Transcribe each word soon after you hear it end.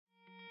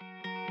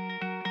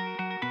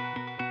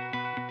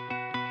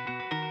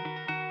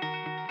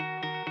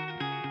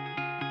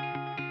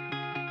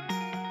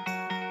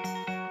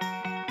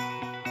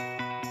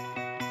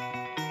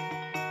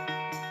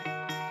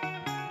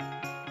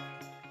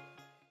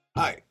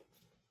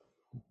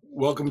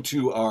Welcome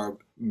to our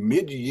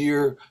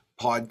mid-year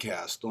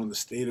podcast on the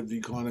state of the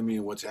economy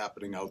and what's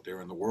happening out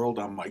there in the world.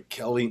 I'm Mike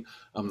Kelly.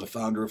 I'm the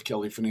founder of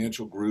Kelly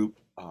Financial Group,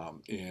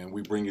 and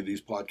we bring you these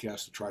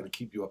podcasts to try to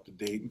keep you up to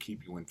date and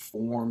keep you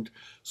informed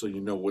so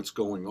you know what's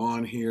going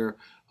on here.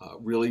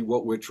 Really,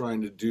 what we're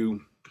trying to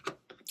do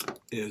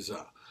is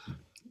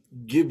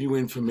give you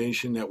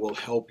information that will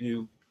help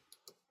you.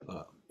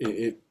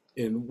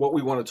 And what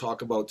we want to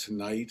talk about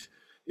tonight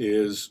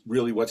is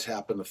really what's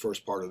happened the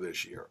first part of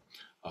this year.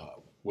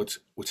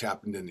 What's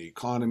happened in the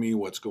economy,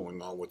 what's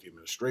going on with the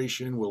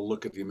administration. We'll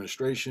look at the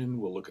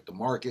administration, we'll look at the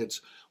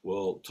markets,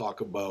 we'll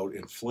talk about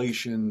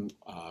inflation,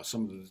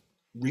 some of the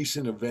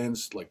recent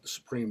events like the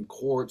Supreme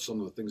Court, some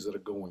of the things that are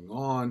going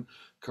on,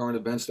 current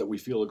events that we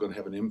feel are going to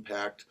have an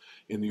impact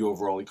in the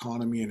overall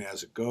economy and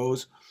as it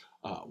goes.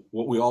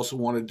 What we also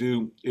want to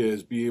do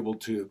is be able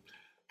to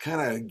kind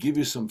of give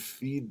you some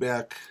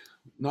feedback,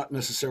 not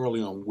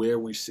necessarily on where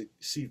we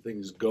see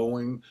things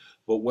going,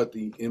 but what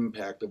the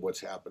impact of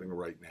what's happening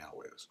right now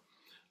is.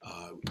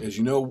 As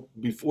you know,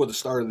 before the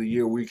start of the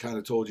year, we kind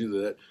of told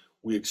you that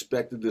we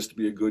expected this to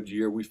be a good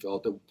year. We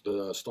felt that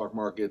the stock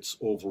markets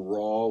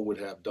overall would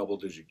have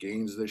double-digit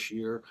gains this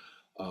year,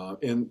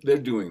 and they're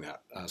doing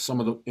that. Some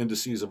of the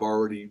indices have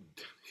already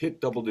hit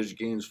double-digit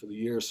gains for the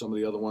year. Some of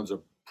the other ones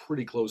are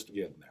pretty close to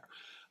getting there.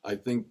 I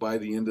think by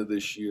the end of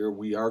this year,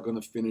 we are going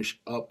to finish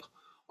up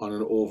on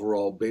an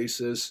overall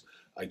basis.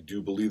 I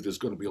do believe there's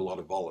going to be a lot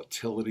of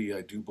volatility.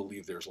 I do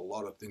believe there's a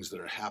lot of things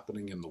that are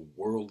happening in the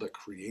world that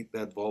create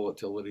that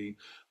volatility,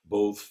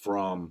 both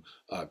from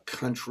a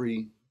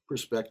country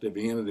perspective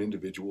and an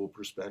individual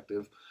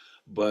perspective.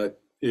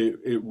 But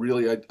it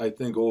really, I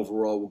think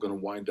overall, we're going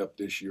to wind up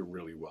this year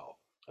really well.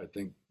 I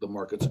think the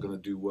markets are going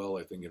to do well.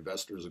 I think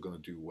investors are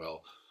going to do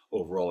well.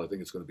 Overall, I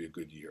think it's going to be a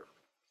good year.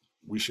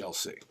 We shall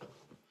see.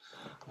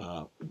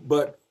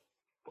 But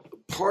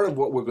part of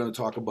what we're going to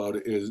talk about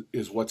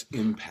is what's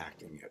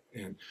impacting it.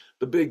 And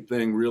the big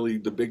thing, really,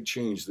 the big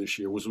change this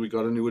year was we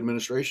got a new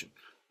administration.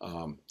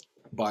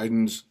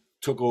 Biden's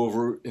took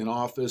over in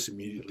office,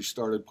 immediately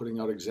started putting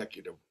out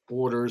executive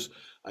orders.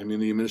 I mean,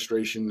 the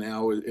administration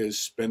now is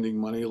spending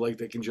money like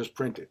they can just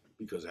print it,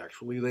 because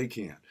actually they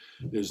can.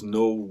 There's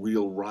no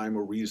real rhyme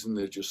or reason.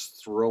 They're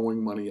just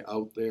throwing money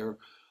out there.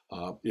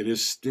 It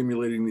is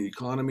stimulating the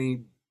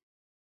economy,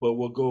 but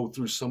we'll go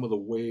through some of the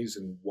ways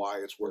and why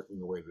it's working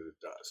the way that it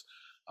does.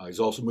 He's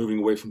also moving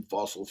away from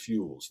fossil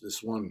fuels.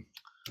 This one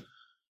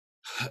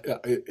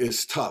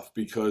is tough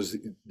because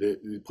they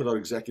put out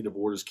executive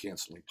orders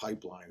canceling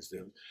pipelines.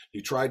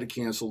 He tried to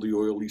cancel the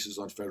oil leases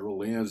on federal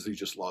lands. They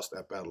just lost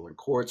that battle in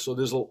court. So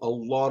there's a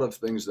lot of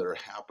things that are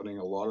happening.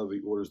 A lot of the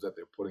orders that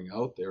they're putting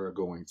out there are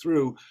going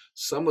through.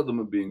 Some of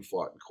them are being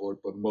fought in court,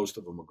 but most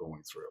of them are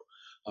going through.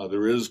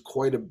 There is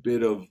quite a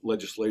bit of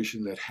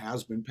legislation that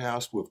has been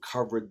passed. We've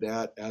covered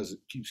that as it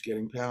keeps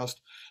getting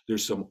passed.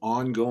 There's some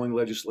ongoing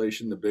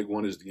legislation. The big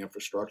one is the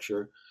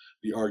infrastructure.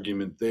 The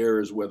argument there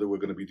is whether we're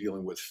going to be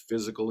dealing with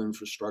physical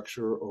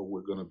infrastructure or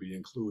we're going to be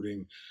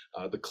including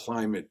the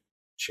climate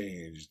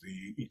change,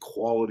 the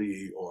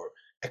equality or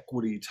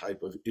equity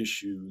type of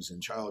issues in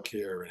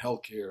childcare and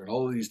healthcare and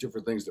all of these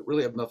different things that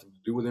really have nothing to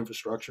do with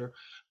infrastructure,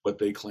 but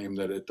they claim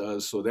that it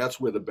does. So that's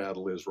where the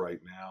battle is right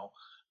now.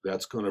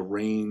 That's going to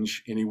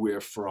range anywhere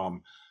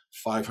from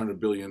 $500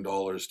 billion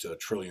to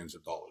trillions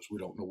of dollars. We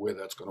don't know where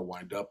that's going to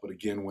wind up. But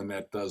again, when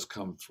that does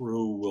come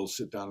through, we'll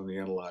sit down and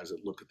analyze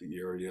it, look at the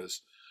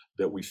areas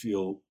that we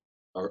feel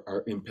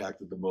are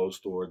impacted the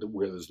most or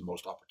where there's the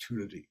most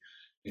opportunity.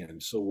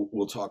 And so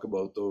we'll talk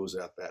about those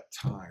at that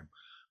time.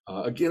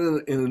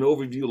 Again, in an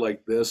overview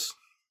like this,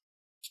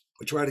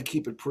 we try to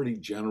keep it pretty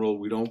general.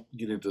 We don't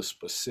get into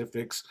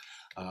specifics.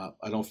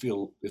 I don't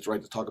feel it's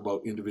right to talk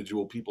about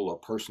individual people or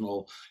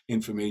personal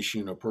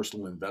information or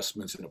personal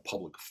investments in a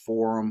public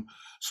forum.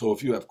 So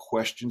if you have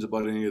questions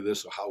about any of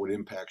this or how it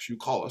impacts you,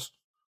 call us.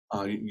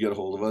 You can get a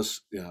hold of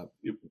us.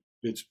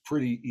 It's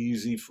pretty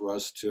easy for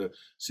us to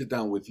sit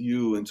down with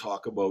you and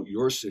talk about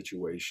your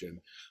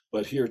situation.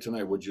 But here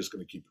tonight, we're just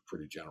going to keep it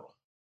pretty general.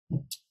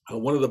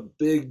 One of the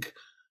big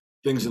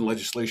things in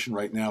legislation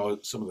right now,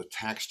 some of the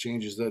tax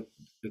changes that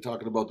they're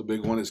talking about. The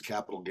big one is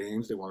capital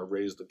gains. They want to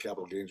raise the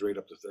capital gains rate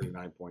up to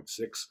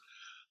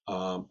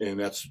 39.6, and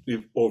that's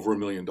over $1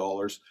 million,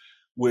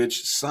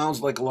 which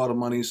sounds like a lot of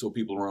money, so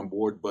people are on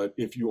board. But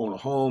if you own a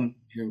home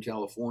here in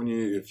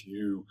California, if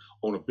you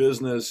own a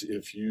business,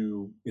 if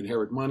you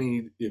inherit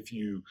money, if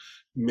you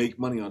make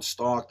money on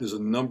stock, there's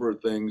a number of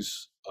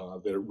things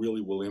that it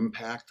really will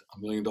impact.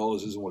 $1 million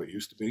isn't what it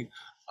used to be.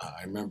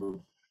 I remember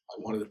I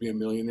wanted to be a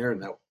millionaire,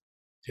 and that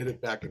hit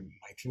it back in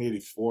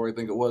 1984, I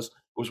think it was. It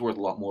was worth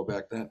a lot more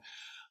back then.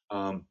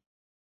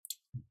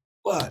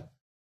 But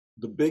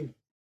the big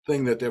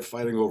thing that they're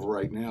fighting over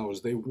right now is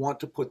they want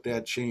to put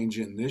that change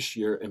in this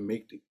year and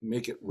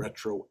make it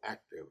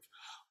retroactive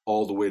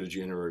all the way to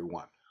January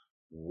 1.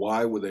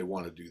 Why would they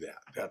want to do that?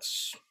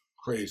 That's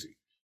crazy.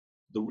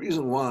 The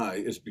reason why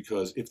is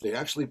because if they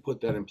actually put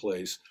that in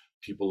place,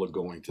 people are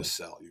going to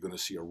sell. You're going to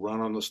see a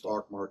run on the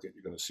stock market.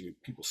 You're going to see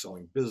people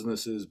selling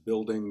businesses,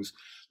 buildings.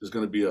 There's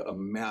going to be a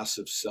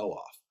massive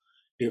sell-off.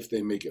 If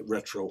they make it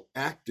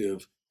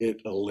retroactive,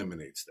 it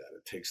eliminates that.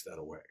 It takes that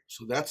away.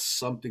 So that's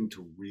something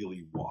to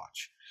really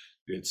watch.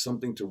 It's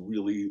something to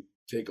really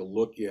take a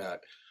look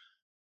at.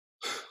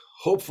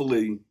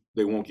 Hopefully,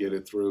 they won't get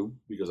it through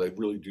because I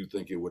really do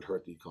think it would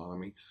hurt the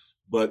economy.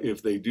 But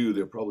if they do,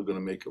 they're probably going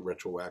to make it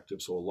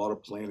retroactive. So a lot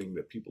of planning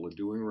that people are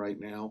doing right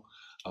now,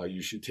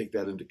 you should take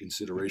that into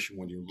consideration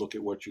when you look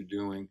at what you're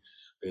doing,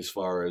 as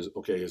far as,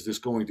 okay, is this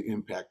going to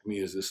impact me?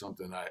 Is this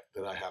something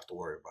that I have to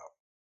worry about?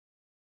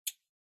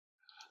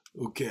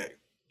 Okay.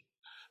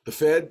 The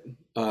Fed,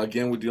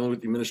 again, we're dealing with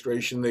the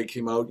administration. They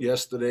came out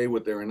yesterday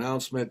with their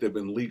announcement. There have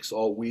been leaks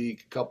all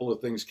week. A couple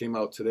of things came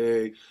out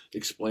today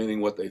explaining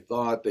what they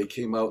thought. They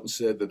came out and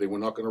said that they were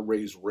not going to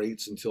raise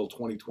rates until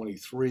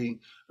 2023.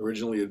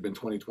 Originally, it had been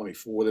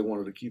 2024. They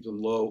wanted to keep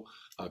them low.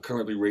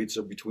 Currently, rates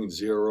are between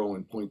 0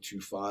 and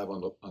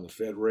 0.25 on the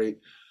Fed rate.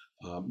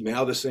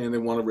 Now they're saying they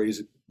want to raise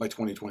it by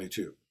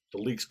 2022. The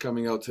leaks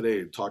coming out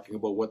today talking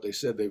about what they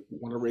said. They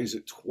want to raise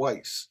it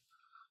twice.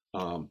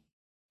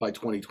 By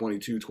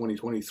 2022,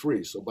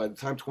 2023. So by the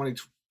time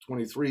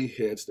 2023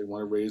 hits, they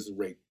want to raise the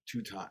rate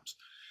 2 times.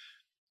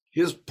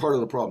 Here's part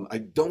of the problem. I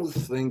don't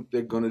think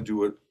they're going to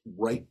do it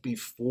right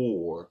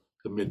before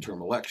the midterm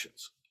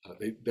elections.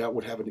 That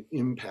would have an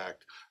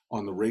impact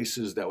on the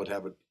races. That would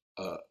have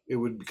it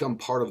would become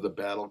part of the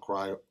battle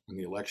cry in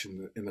the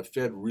election, and the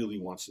Fed really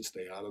wants to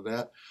stay out of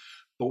that.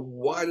 But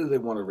why do they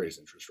want to raise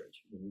interest rates?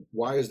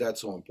 Why is that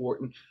so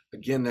important?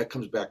 Again, that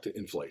comes back to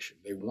inflation.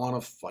 They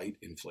want to fight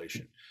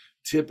inflation.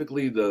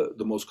 Typically, the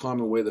most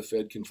common way the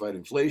Fed can fight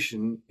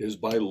inflation is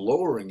by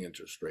lowering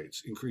interest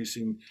rates,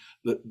 increasing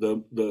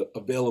the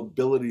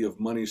availability of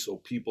money so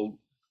people,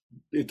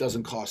 it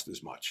doesn't cost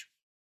as much.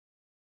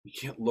 You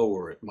can't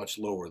lower it much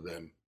lower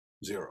than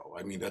 0.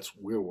 I mean, that's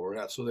where we're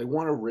at. So they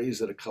want to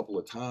raise it a couple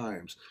of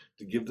times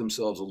to give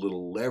themselves a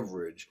little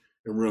leverage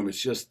and room.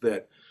 It's just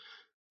that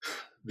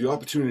the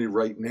opportunity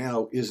right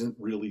now isn't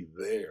really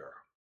there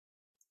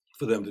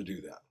for them to do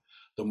that.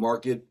 The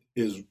market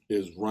is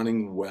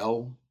running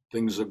well.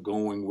 Things are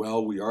going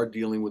well. We are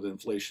dealing with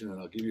inflation, and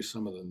I'll give you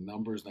some of the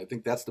numbers. And I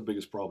think that's the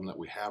biggest problem that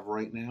we have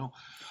right now.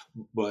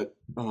 But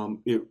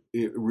it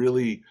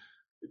really,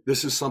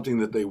 this is something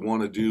that they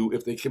want to do.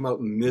 If they came out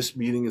in this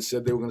meeting and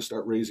said they were going to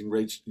start raising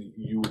rates,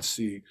 you would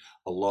see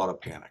a lot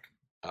of panic.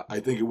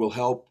 I think it will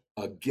help.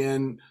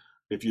 Again,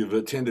 if you've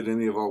attended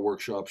any of our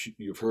workshops,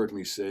 you've heard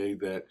me say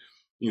that,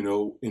 you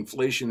know,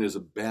 inflation is a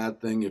bad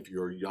thing if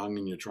you're young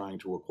and you're trying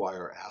to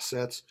acquire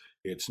assets.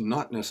 It's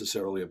not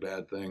necessarily a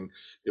bad thing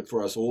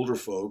for us older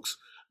folks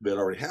that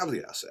already have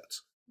the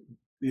assets.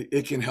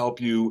 It can help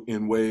you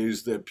in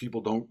ways that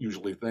people don't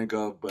usually think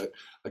of. But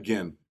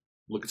again,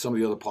 look at some of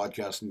the other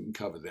podcasts and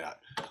cover that.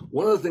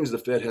 One of the things the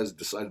Fed has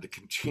decided to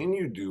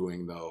continue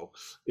doing, though,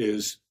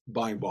 is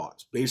buying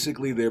bonds.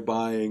 Basically, they're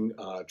buying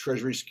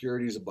Treasury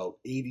securities about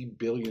 $80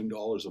 billion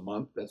a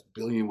month. That's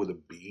billion with a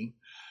B.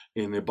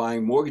 And they're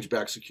buying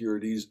mortgage-backed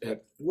securities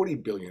at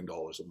 $40 billion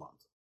a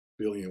month,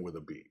 billion with a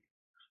B.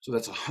 So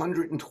that's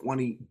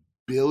 $120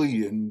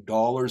 billion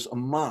a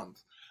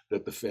month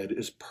that the Fed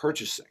is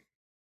purchasing.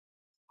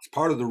 It's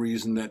part of the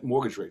reason that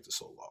mortgage rates are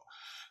so low.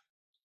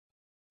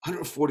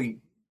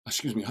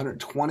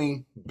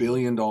 $120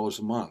 billion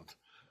a month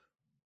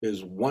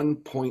is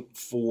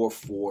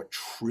 $1.44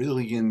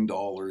 trillion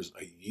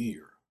a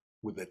year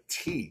with a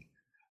T.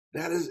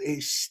 That is a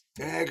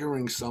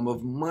staggering sum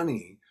of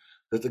money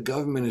that the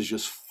government is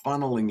just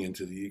funneling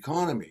into the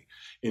economy.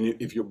 And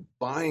if you're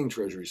buying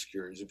Treasury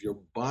securities, if you're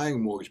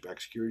buying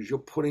mortgage-backed securities, you're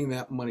putting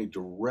that money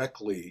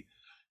directly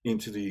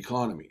into the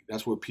economy.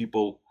 That's where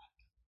people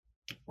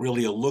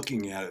really are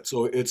looking at it.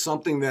 So it's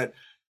something that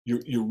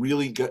you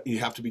really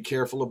have to be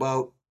careful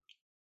about.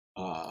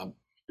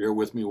 Bear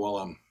with me while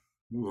I'm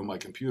moving my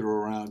computer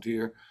around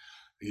here.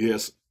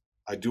 Yes,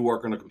 I do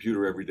work on a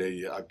computer every day.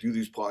 Yeah, I do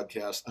these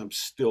podcasts. I'm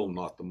still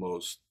not the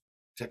most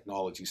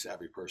technology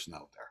savvy person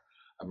out there.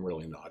 I'm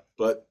really not,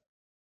 but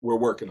we're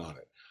working on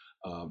it.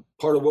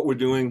 Part of what we're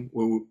doing,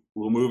 we're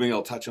moving,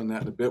 I'll touch on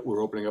that in a bit.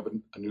 We're opening up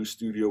a new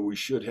studio. We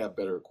should have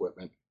better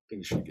equipment.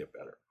 Things should get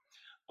better.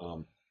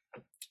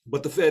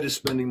 But the Fed is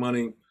spending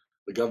money.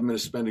 The government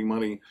is spending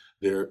money.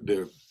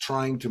 They're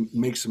trying to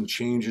make some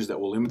changes that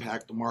will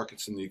impact the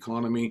markets and the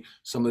economy.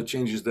 Some of the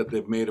changes that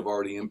they've made have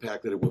already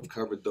impacted it. We've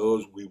covered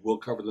those. We will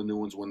cover the new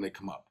ones when they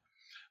come up.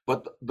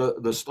 But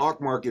the stock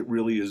market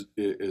really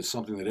is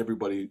something that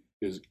everybody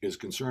is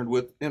concerned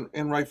with,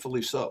 and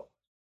rightfully so.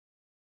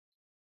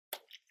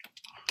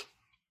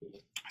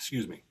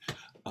 Excuse me.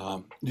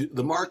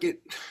 The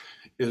market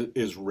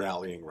is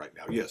rallying right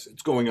now. Yes,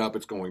 it's going up,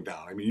 it's going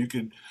down. I mean, you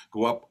could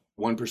go up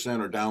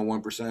 1% or down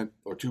 1%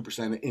 or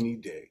 2% any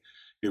day.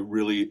 It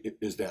really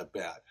is that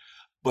bad.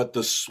 But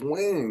the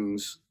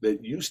swings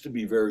that used to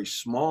be very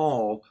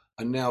small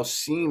are now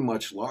seem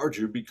much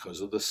larger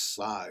because of the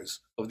size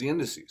of the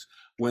indices.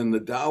 When the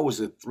Dow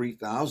was at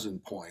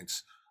 3,000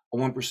 points, a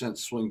 1%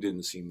 swing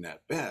didn't seem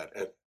that bad.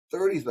 At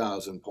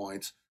 30,000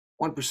 points,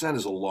 1%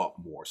 is a lot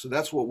more. So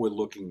that's what we're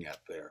looking at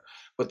there.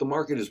 But the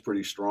market is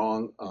pretty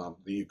strong.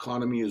 The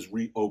economy is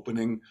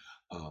reopening.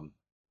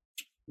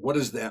 What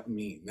does that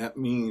mean? That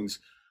means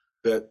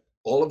that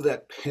all of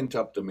that pent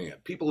up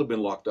demand, people have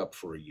been locked up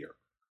for a year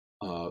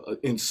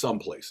in some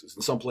places.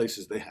 In some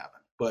places they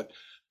haven't, but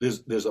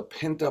there's a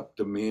pent up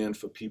demand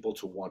for people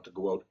to want to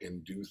go out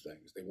and do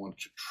things. They want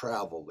to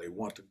travel. They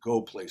want to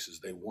go places.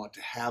 They want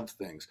to have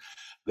things.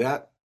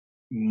 That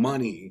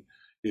money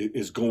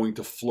is going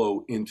to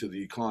flow into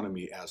the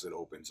economy as it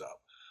opens up.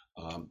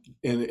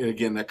 And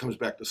again, that comes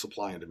back to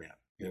supply and demand.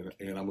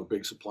 And I'm a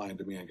big supply and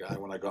demand guy.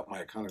 When I got my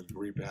accounting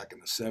degree back in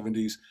the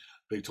 70s,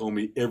 they told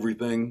me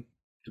everything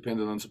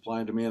depended on supply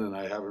and demand, and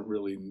I haven't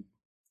really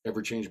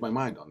ever changed my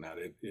mind on that.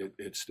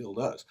 It still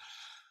does.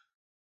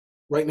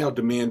 Right now,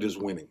 demand is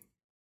winning.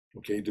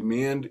 Okay,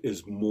 demand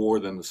is more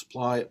than the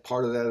supply.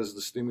 Part of that is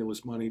the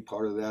stimulus money.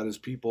 Part of that is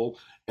people,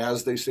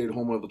 as they stayed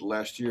home over the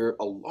last year,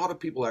 a lot of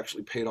people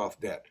actually paid off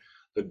debt.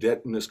 The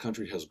debt in this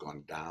country has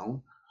gone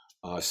down.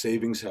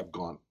 Savings have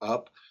gone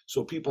up.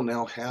 So people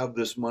now have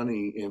this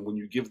money, and when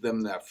you give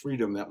them that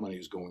freedom, that money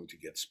is going to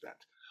get spent.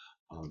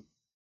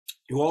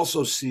 You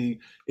also see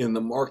in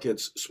the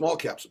markets, small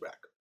caps are back.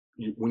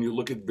 When you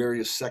look at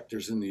various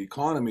sectors in the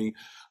economy,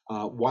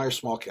 why are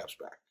small caps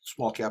back?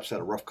 Small caps had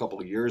a rough couple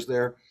of years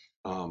there.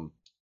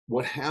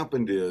 What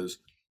happened is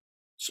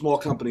small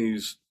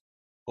companies,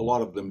 a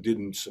lot of them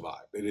didn't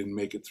survive. They didn't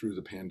make it through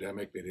the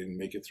pandemic. They didn't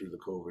make it through the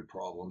COVID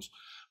problems.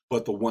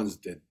 But the ones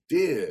that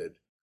did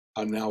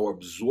are now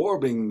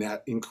absorbing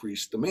that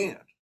increased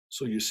demand.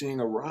 So you're seeing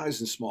a rise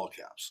in small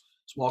caps.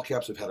 Small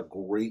caps have had a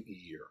great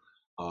year.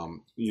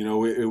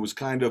 It was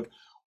kind of,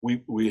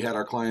 we had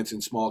our clients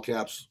in small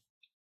caps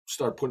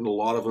start putting a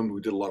lot of them.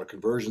 We did a lot of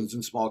conversions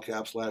in small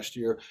caps last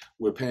year.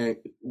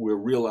 We're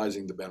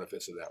realizing the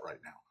benefits of that right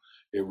now.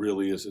 It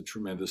really is a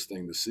tremendous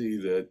thing to see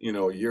that,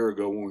 a year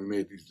ago when we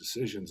made these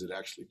decisions, it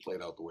actually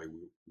played out the way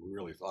we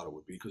really thought it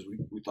would be, because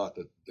we thought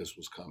that this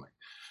was coming.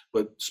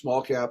 But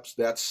small caps,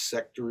 that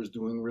sector is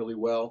doing really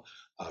well.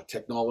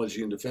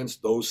 Technology and defense,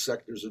 those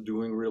sectors are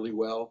doing really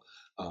well.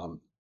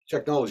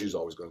 Technology is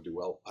always going to do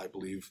well. I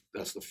believe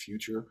that's the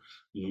future.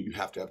 You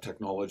have to have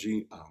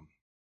technology.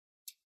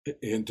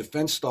 In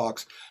defense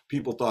stocks,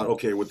 people thought,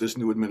 okay, with this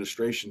new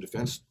administration,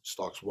 defense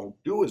stocks won't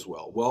do as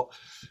well. Well,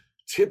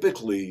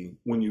 typically,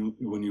 when you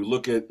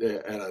look at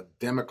a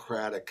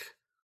Democratic,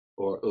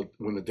 or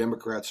when the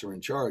Democrats are in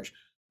charge,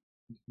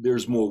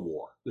 there's more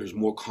war, there's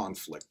more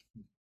conflict.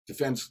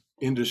 Defense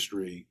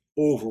industry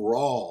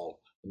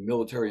overall, the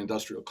military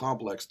industrial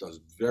complex does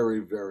very,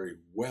 very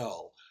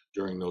well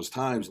during those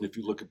times. And if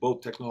you look at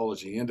both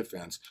technology and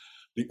defense,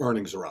 the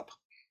earnings are up.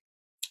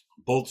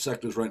 Both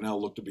sectors right now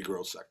look to be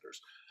growth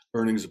sectors.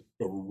 Earnings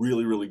are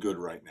really, really good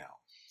right now.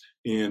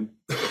 And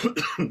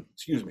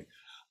excuse me,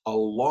 a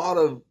lot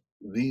of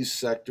these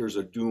sectors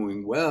are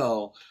doing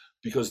well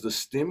because the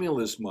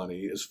stimulus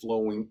money is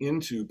flowing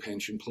into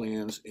pension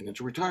plans and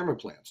into retirement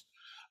plans.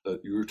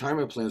 Your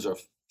retirement plans are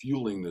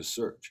fueling this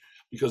surge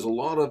because a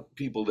lot of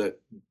people that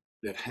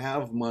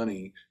have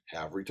money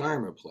have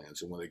retirement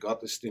plans. And when they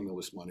got the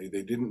stimulus money,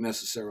 they didn't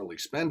necessarily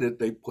spend it.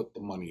 They put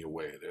the money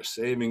away. They're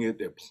saving it.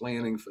 They're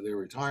planning for their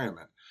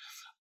retirement.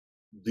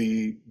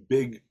 The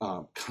big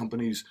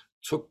companies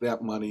took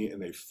that money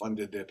and they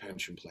funded their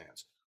pension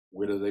plans.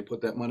 Where do they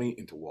put that money?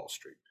 Into Wall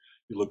Street.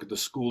 You look at the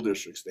school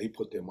districts, they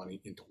put their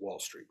money into Wall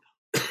Street.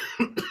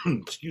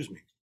 Excuse me.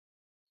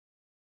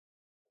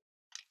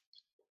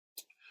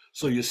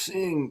 So you're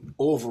seeing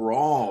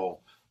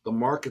overall, the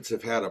markets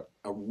have had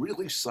a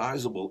really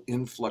sizable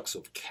influx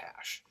of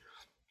cash.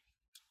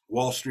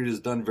 Wall Street has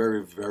done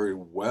very, very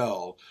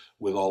well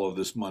with all of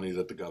this money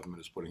that the government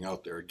is putting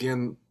out there.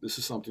 Again, this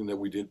is something that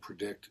we did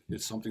predict.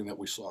 It's something that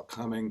we saw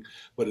coming,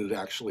 but it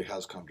actually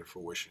has come to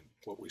fruition,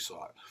 what we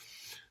saw.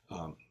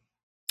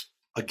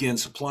 Again,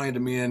 supply and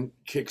demand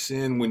kicks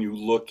in when you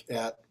look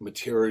at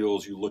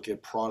materials, you look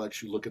at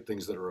products, you look at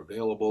things that are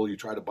available. You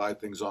try to buy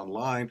things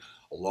online,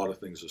 a lot of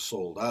things are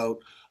sold out.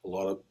 A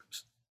lot of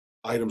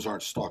items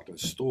aren't stocked in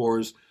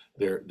stores.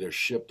 They're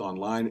shipped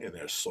online and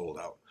they're sold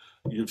out.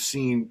 You've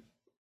seen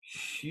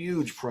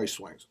huge price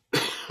swings.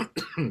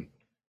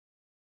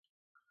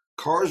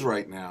 Cars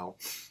right now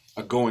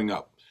are going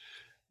up.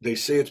 They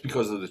say it's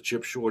because of the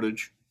chip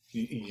shortage.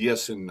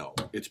 Yes and no.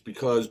 It's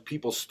because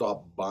people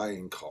stopped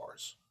buying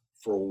cars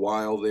for a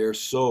while there,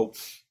 so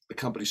the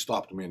company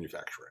stopped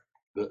manufacturing.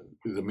 The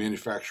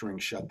manufacturing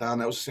shut down.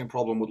 That was the same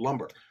problem with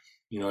lumber.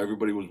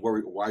 Everybody was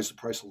worried, why is the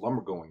price of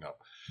lumber going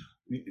up?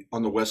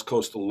 On the West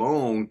Coast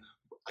alone,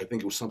 I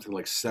think it was something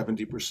like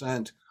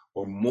 70%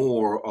 or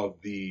more of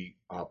the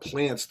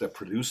plants that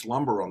produce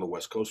lumber on the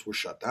West Coast were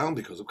shut down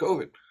because of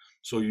COVID.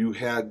 So you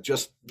had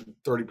just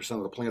 30%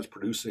 of the plants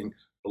producing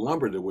the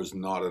lumber. There was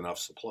not enough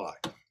supply.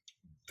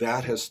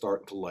 That has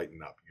started to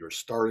lighten up. You're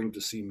starting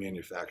to see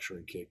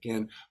manufacturing kick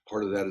in.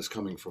 Part of that is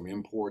coming from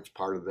imports.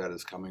 Part of that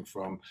is coming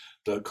from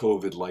the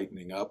COVID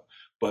lightening up.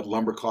 But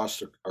lumber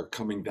costs are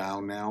coming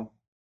down now.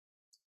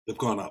 They've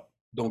gone up.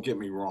 Don't get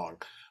me wrong.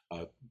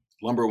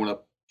 Lumber went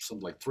up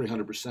something like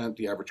 300%.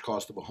 The average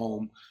cost of a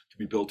home to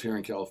be built here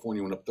in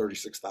California went up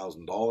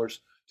 $36,000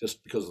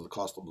 just because of the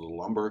cost of the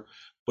lumber.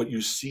 But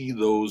you see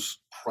those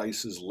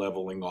prices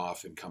leveling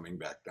off and coming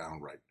back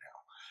down right now.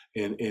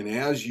 And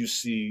as you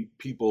see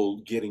people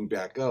getting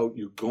back out,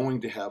 you're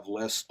going to have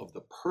less of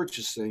the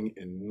purchasing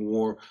and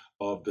more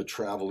of the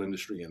travel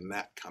industry and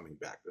that coming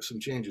back. There's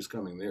some changes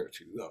coming there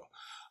too,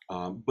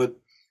 though. But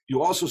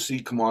you also see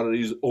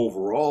commodities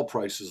overall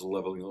prices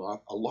leveling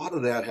off. A lot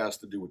of that has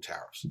to do with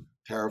tariffs.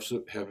 Tariffs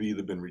have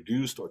either been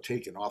reduced or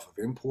taken off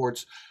of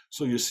imports.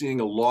 So you're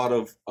seeing a lot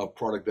of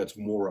product that's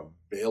more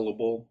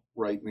available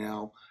right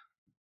now.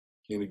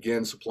 And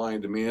again, supply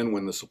and demand,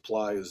 when the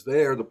supply is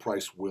there, the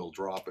price will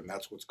drop, and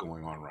that's what's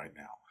going on right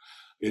now.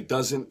 It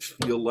doesn't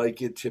feel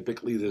like it.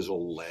 Typically, there's a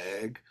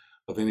lag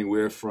of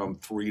anywhere from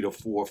 3 to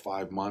 4 or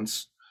 5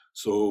 months.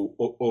 So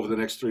over the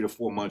next 3 to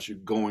 4 months, you're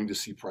going to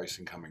see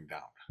pricing coming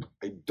down.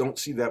 I don't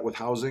see that with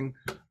housing,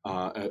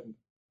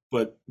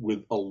 but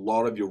with a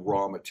lot of your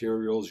raw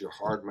materials, your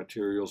hard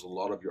materials, a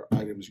lot of your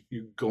items,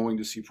 you're going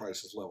to see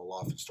prices level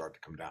off and start to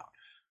come down.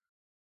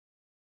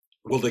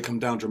 Will they come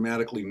down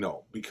dramatically?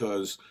 No,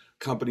 because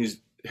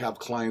companies have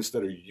clients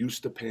that are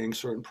used to paying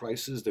certain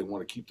prices. They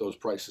want to keep those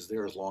prices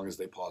there as long as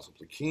they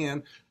possibly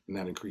can, and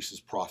that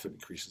increases profit,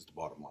 increases the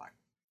bottom line.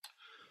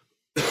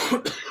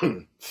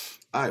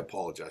 I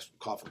apologize for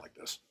coughing like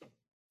this.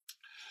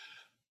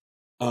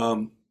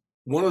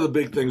 One of the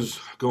big things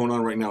going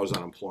on right now is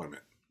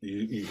unemployment.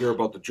 You hear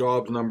about the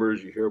jobs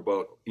numbers. You hear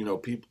about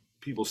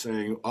people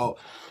saying, "Oh,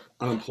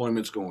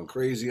 unemployment's going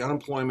crazy."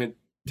 Unemployment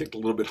ticked a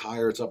little bit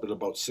higher. It's up at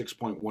about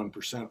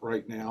 6.1%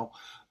 right now,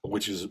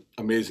 which is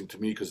amazing to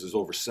me because there's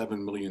over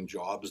 7 million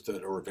jobs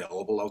that are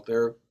available out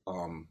there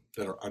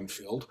that are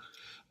unfilled.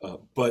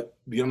 But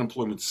the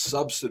unemployment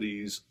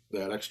subsidies,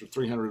 that extra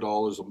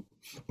 $300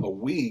 a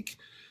week,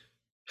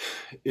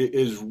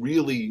 is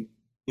really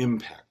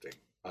impacting.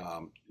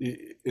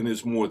 And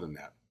it's more than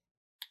that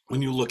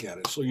when you look at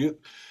it. So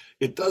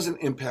it doesn't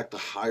impact the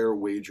higher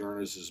wage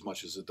earners as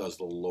much as it does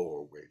the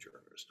lower wage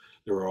earners.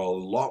 There are a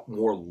lot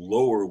more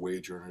lower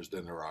wage earners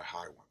than there are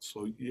high ones.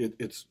 So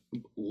it's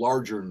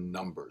larger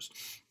numbers.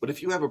 But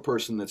if you have a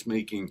person that's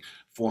making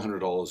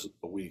 $400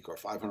 a week or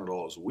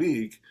 $500 a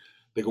week,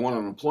 they go on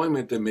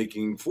unemployment, they're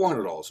making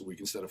 $400 a week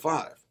instead of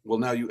 $5. Well,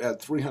 now you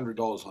add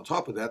 $300 on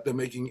top of that, they're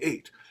making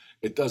 $8.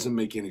 It doesn't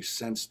make any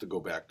sense to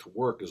go back to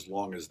work as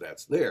long as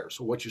that's there.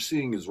 So what you're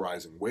seeing is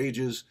rising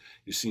wages.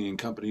 You're seeing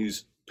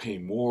companies pay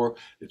more.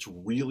 It's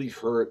really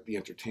hurt the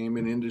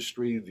entertainment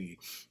industry, the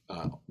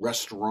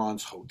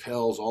restaurants,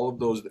 hotels, all of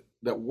those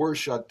that were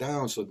shut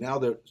down. So now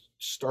they're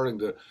starting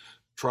to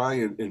try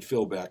and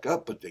fill back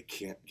up, but they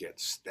can't get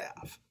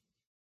staff.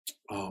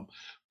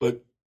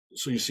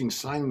 So you're seeing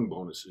signing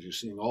bonuses. You're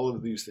seeing all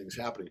of these things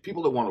happening.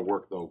 People that want to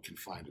work, though, can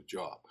find a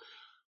job.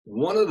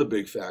 One of the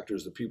big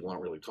factors that people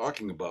aren't really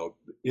talking about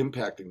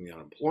impacting the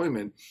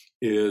unemployment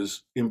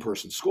is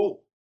in-person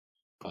school,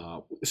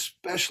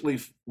 especially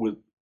with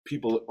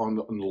people on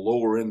the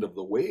lower end of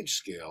the wage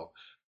scale.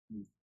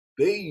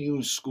 They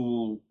use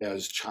school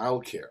as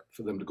childcare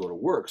for them to go to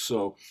work.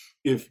 So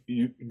if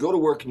you go to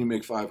work and you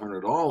make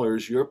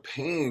 $500, you're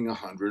paying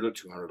 $100 or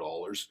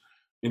 $200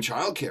 in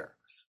childcare.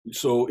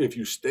 So if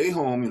you stay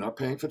home, you're not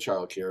paying for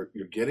childcare,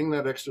 you're getting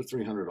that extra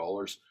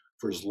 $300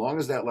 for as long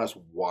as that lasts.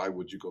 Why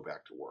would you go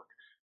back to work?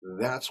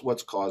 That's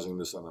what's causing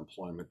this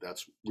unemployment.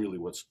 That's really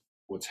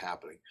what's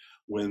happening.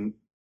 When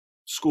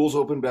schools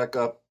open back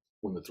up,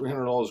 when the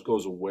 $300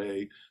 goes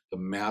away, the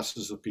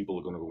masses of people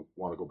are going to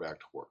want to go back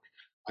to work.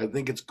 I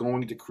think it's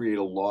going to create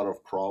a lot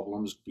of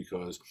problems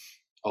because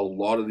a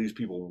lot of these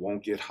people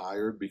won't get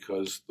hired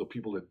because the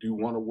people that do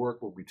want to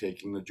work will be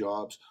taking the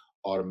jobs.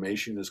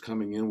 Automation is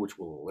coming in, which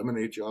will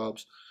eliminate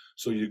jobs.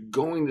 So you're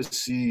going to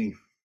see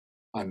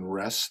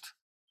unrest.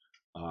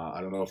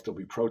 I don't know if there'll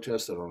be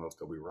protests. I don't know if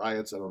there'll be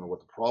riots. I don't know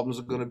what the problems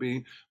are going to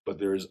be, but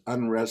there is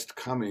unrest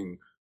coming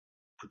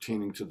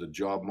pertaining to the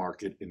job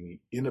market and the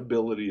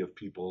inability of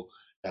people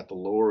at the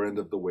lower end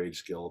of the wage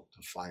scale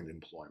to find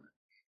employment.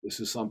 This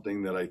is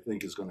something that I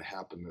think is going to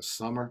happen this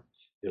summer.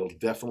 It'll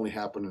definitely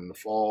happen in the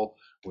fall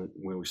when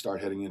we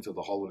start heading into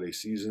the holiday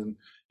season.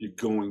 You're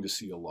going to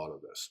see a lot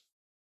of this.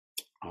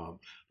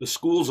 The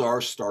schools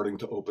are starting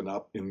to open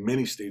up in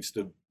many states.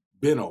 They've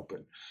been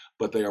open,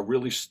 but they are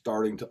really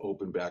starting to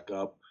open back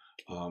up.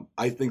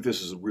 I think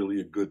this is really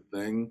a good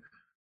thing.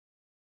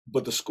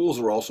 But the schools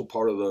are also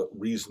part of the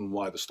reason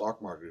why the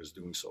stock market is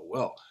doing so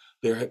well.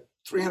 There had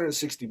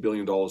 $360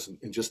 billion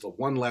in just the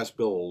one last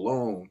bill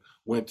alone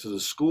went to the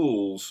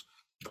schools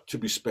to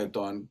be spent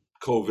on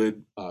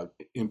COVID,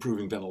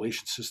 improving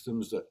ventilation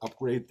systems that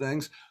upgrade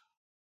things.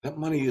 That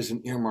money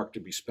isn't earmarked to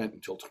be spent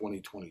until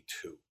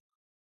 2022.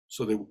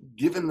 So they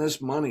given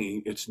this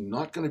money, it's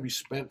not going to be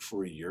spent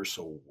for a year.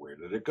 So where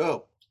did it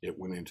go? It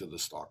went into the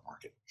stock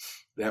market.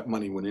 That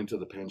money went into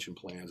the pension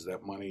plans.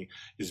 That money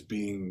is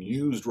being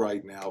used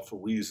right now for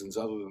reasons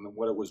other than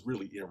what it was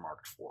really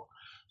earmarked for.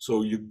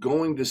 So you're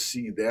going to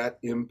see that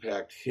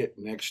impact hit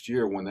next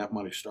year when that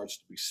money starts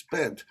to be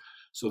spent.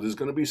 So there's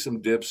going to be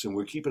some dips, and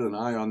we're keeping an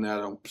eye on that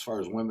as far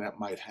as when that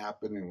might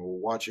happen, and we're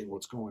watching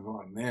what's going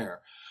on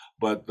there.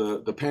 But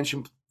the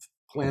pension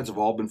plans have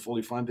all been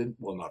fully funded.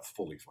 Well, not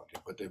fully funded,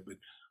 but they've been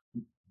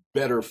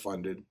better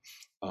funded.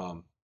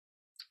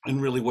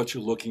 And really what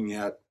you're looking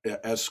at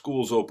as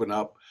schools open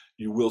up,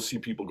 you will see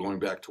people going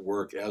back to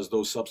work as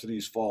those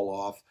subsidies fall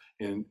off.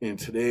 And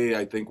today,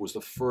 I think, was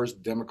the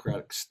first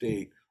Democratic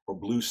state or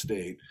blue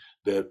state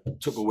that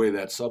took away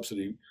that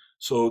subsidy.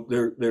 So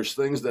there's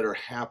things that are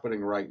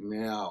happening right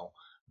now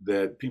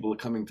that people are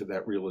coming to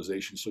that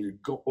realization. So you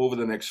go over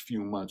the next few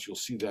months, you'll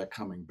see that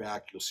coming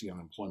back. You'll see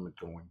unemployment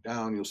going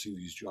down. You'll see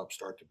these jobs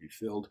start to be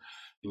filled,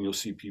 and you'll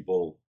see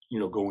people,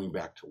 going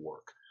back to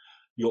work.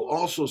 You'll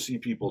also see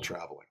people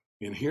traveling.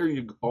 And here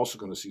you're also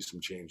going to see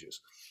some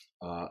changes.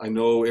 I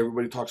know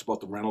everybody talks about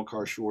the rental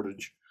car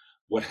shortage.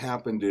 What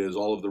happened is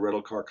all of the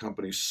rental car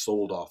companies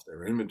sold off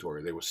their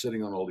inventory. They were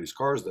sitting on all these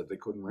cars that they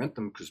couldn't rent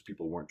them because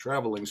people weren't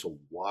traveling. So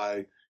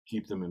why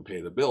keep them and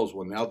pay the bills?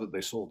 Well, now that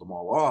they sold them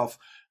all off,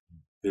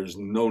 there's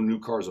no new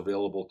cars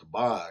available to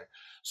buy.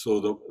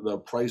 So the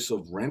price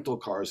of rental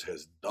cars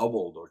has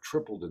doubled or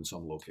tripled in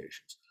some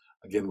locations.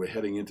 Again, we're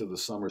heading into the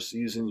summer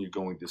season. You're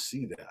going to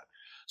see that.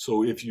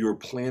 So if you're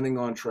planning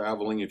on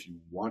traveling, if you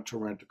want to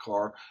rent a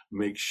car,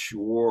 make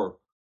sure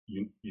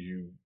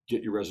you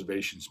get your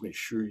reservations, make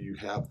sure you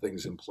have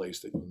things in place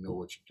that you know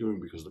what you're doing,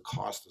 because the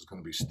cost is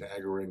going to be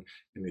staggering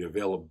and the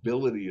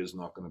availability is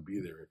not going to be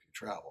there if you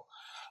travel.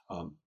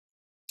 Um,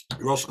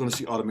 you're also going to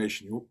see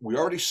automation. We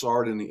already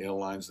saw it in the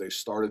airlines. They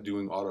started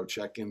doing auto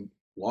check-in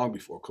long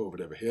before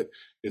COVID ever hit.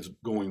 It's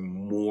going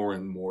more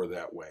and more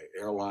that way.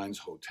 Airlines,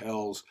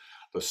 hotels,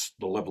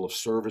 the level of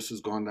service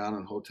has gone down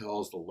in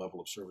hotels, the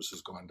level of service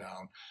has gone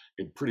down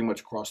pretty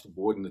much across the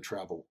board in the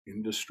travel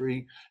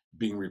industry,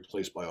 being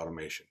replaced by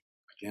automation.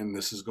 Again,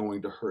 this is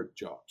going to hurt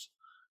jobs.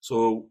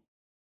 So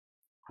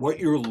what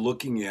you're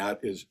looking at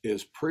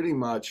is pretty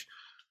much,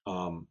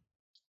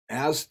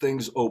 as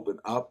things open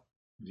up,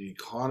 the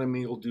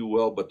economy will do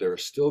well, but there are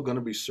still going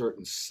to be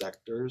certain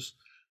sectors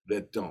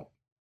that don't.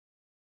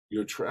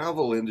 Your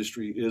travel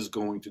industry is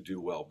going to do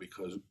well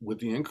because with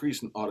the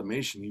increase in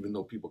automation, even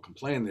though people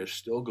complain, they're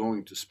still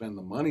going to spend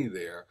the money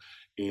there,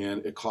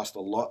 and it costs a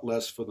lot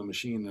less for the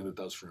machine than it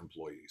does for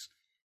employees.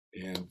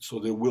 And so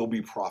there will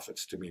be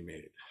profits to be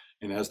made.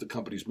 And as the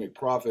companies make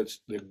profits,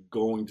 they're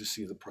going to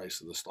see the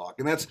price of the stock.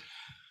 And that's,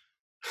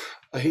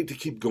 I hate to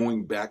keep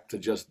going back to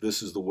just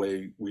this is the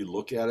way we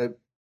look at it,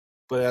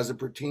 but as it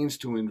pertains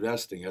to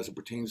investing, as it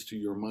pertains to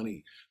your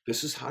money,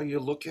 this is how you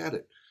look at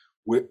it.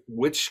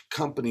 Which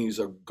companies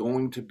are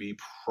going to be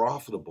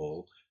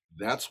profitable?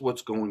 That's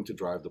what's going to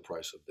drive the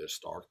price of their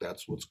stock.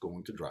 That's what's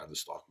going to drive the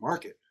stock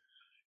market.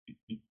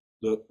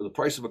 The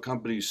price of a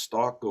company's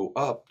stock go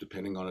up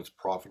depending on its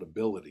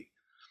profitability.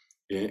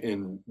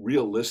 And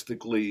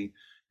realistically,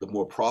 the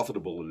more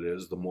profitable it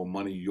is, the more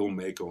money you'll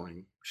make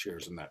owning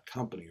shares in that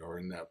company or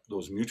in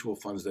those mutual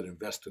funds that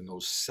invest in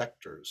those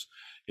sectors,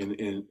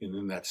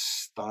 in that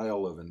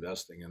style of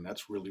investing. And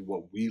that's really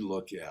what we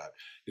look at,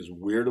 is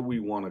where do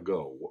we want to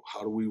go?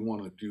 How do we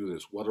want to do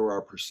this? What are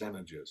our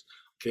percentages?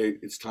 Okay,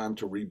 it's time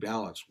to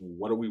rebalance.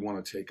 What do we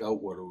want to take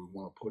out? What do we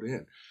want to put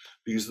in?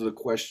 These are the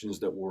questions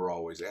that we're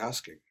always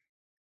asking.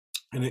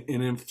 And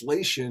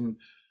inflation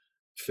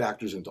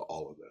factors into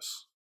all of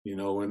this.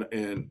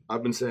 And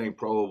I've been saying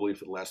probably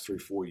for the last 3,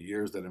 4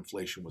 years that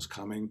inflation was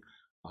coming.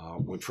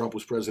 When Trump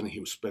was president, he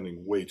was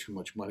spending way too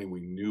much money. We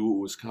knew it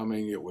was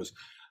coming. It was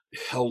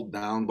held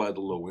down by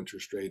the low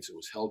interest rates. It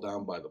was held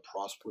down by the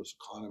prosperous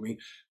economy,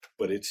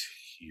 but it's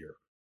here.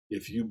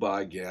 If you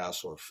buy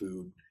gas or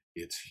food,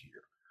 it's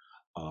here.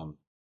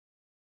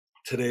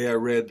 Today I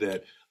read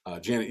that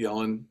Janet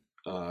Yellen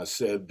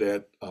said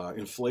that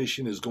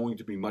inflation is going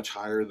to be much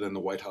higher than the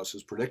White House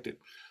has predicted.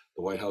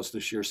 The White House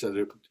this year said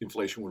that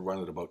inflation would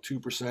run at about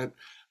 2%,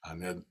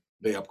 and then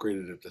they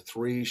upgraded it to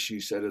 3%. She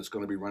said it's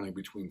going to be running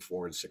between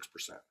 4% and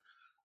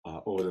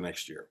 6% over the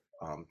next year.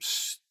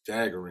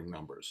 Staggering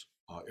numbers.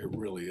 It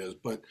really is.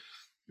 But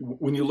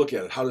when you look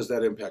at it, how does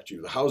that impact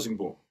you? The housing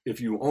boom. If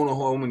you own a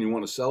home and you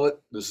want to sell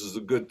it, this is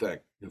a good thing.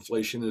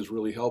 Inflation is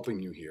really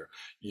helping you here.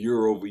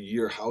 Year over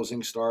year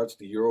housing starts,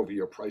 the year over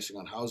year pricing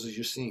on houses,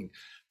 you're seeing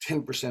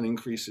 10%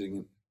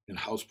 increasing in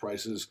house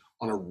prices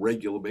on a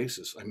regular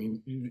basis. I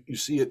mean, you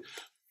see it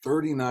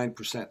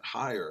 39%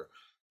 higher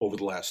over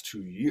the last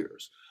 2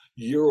 years.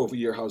 Year over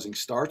year housing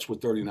starts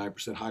with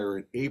 39% higher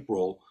in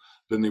April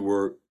than they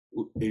were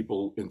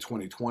April in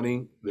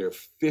 2020. They're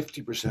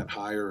 50%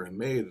 higher in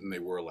May than they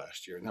were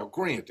last year. Now,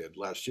 granted,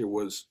 last year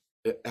was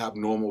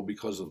abnormal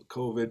because of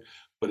COVID,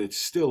 but it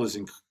still is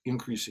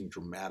increasing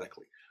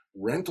dramatically.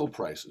 Rental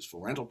prices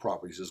for rental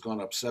properties has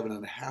gone up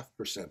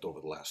 7.5%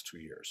 over the last 2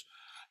 years.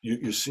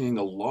 You're seeing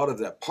a lot of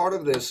that. Part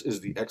of this is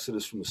the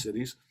exodus from the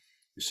cities.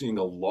 You're seeing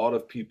a lot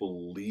of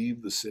people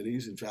leave the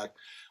cities. In fact,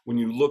 when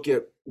you look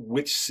at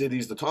which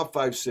cities, the top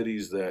 5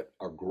 cities that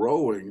are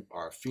growing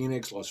are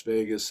Phoenix, Las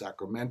Vegas,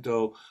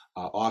 Sacramento,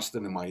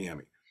 Austin, and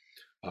Miami.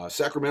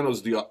 Sacramento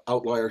is the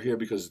outlier here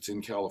because it's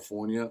in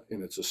California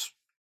and it's a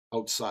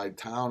outside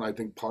town. I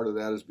think part of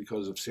that is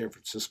because of San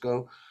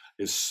Francisco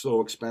is so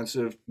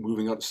expensive.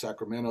 Moving out to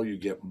Sacramento, you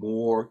get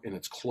more, and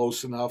it's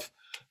close enough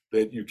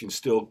that you can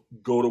still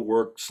go to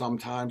work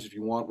sometimes if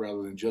you want,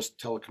 rather than just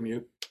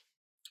telecommute.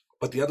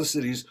 But the other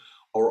cities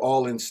are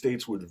all in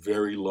states with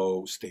very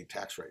low state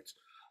tax rates.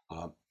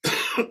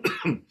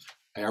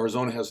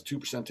 Arizona has a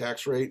 2%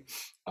 tax rate.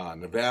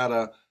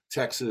 Nevada,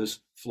 Texas,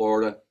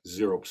 Florida,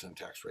 0%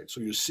 tax rate.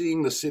 So you're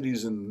seeing the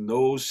cities in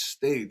those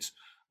states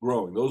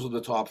growing. Those are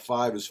the top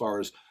five as far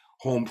as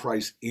home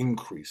price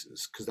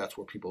increases, because that's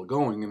where people are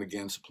going. And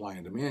again, supply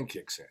and demand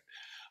kicks in.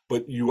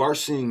 But you are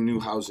seeing new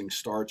housing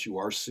starts. You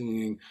are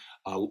seeing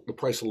the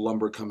price of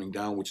lumber coming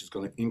down, which is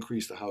going to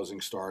increase the housing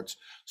starts.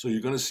 So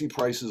you're going to see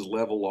prices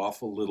level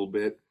off a little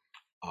bit.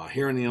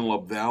 Here in the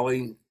Antelope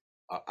Valley,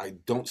 I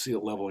don't see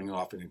it leveling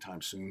off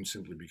anytime soon,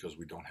 simply because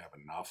we don't have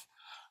enough.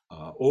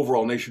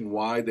 Overall,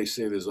 nationwide, they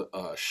say there's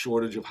a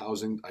shortage of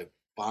housing,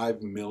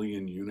 5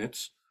 million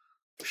units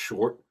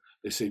short.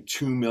 They say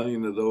 2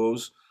 million of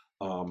those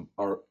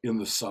are in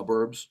the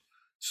suburbs.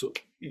 So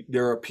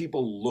there are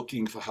people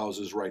looking for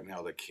houses right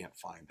now that can't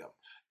find them.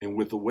 And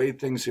with the way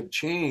things have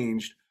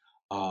changed,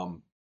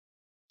 um,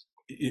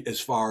 as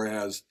far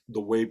as the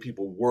way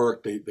people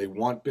work, they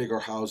want bigger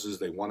houses,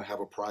 they want to have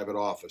a private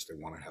office, they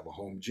want to have a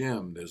home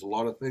gym. There's a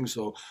lot of things.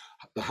 So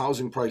the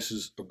housing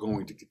prices are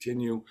going to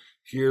continue.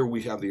 Here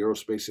we have the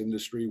aerospace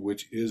industry,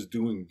 which is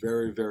doing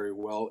very, very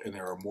well, and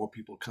there are more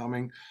people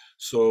coming.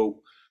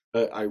 So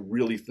I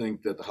really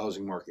think that the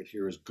housing market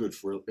here is good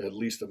for at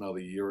least another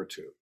year or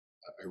two.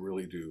 I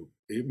really do.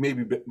 It may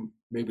be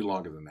maybe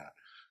longer than that.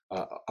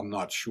 I'm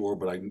not sure,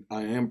 but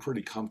I am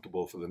pretty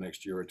comfortable for the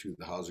next year or two.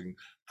 The housing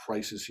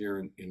prices here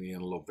in the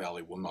Antelope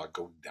Valley will not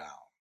go down.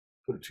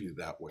 Put it to you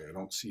that way. I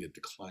don't see it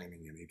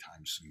declining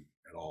anytime soon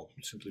at all,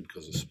 simply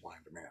because of supply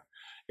and demand.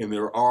 And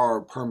there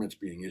are permits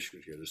being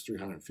issued here. There's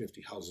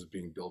 350 houses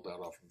being built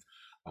out off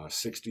of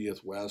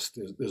 60th West.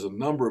 There's a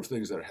number of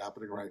things that are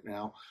happening right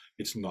now.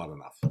 It's not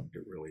enough.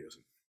 It really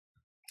isn't.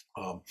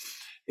 Um,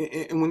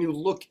 and when you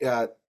look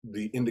at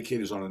the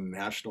indicators on a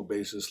national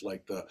basis,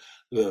 like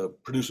the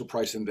producer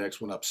price index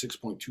went up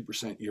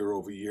 6.2% year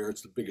over year.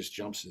 It's the biggest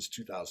jump since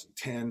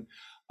 2010.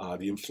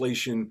 The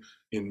inflation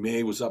in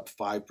May was up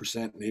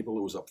 5%. In April,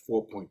 it was up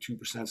 4.2%.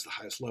 It's the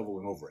highest level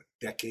in over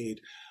a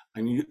decade.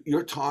 I mean,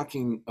 you're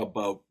talking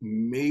about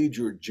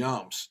major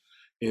jumps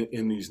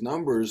in these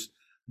numbers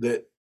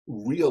that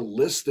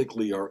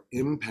realistically are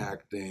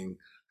impacting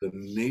the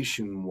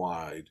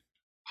nationwide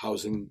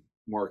housing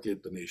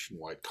market, the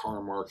nationwide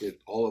car market,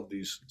 all of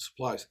these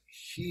supplies.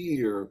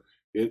 Here,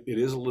 it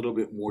is a little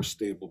bit more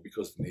stable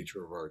because of the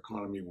nature of our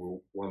economy. We're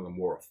one of the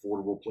more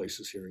affordable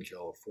places here in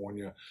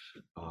California.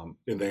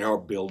 And they are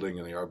building,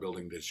 and they are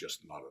building. There's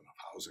just not enough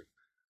housing.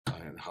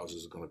 And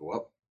houses are going to go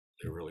up.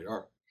 They really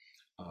are.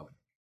 Uh,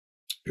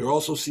 you're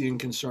also seeing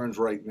concerns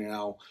right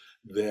now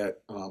that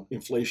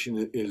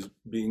inflation is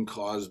being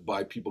caused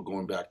by people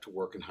going back to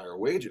work and higher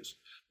wages.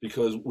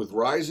 Because with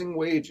rising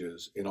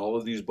wages and all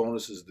of these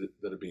bonuses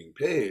that are being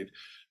paid,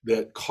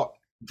 that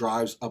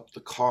drives up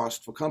the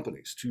cost for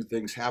companies. Two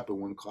things happen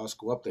when costs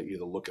go up. They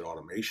either look at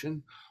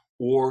automation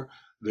or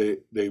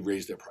they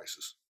raise their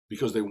prices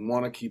because they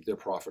want to keep their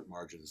profit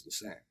margins the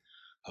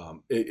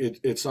same.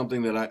 It's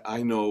something that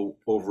I know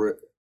over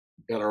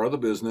at our other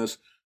business.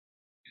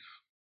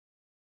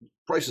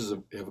 Prices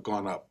have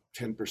gone up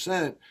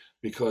 10%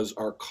 because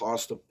our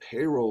cost of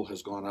payroll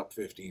has gone up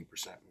 15%.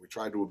 We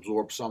tried to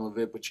absorb some of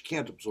it, but you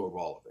can't absorb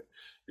all of it.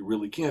 You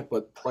really can't,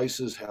 but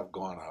prices have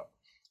gone up.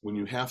 When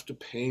you have to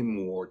pay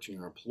more to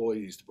your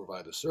employees to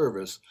provide a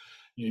service,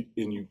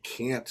 and you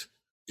can't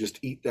just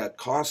eat that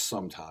cost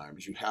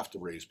sometimes, you have to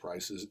raise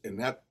prices, and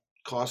that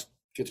cost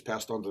gets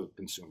passed on to the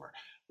consumer.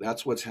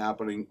 That's what's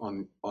happening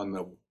on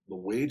the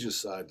wages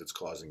side that's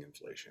causing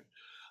inflation.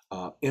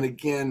 And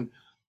again,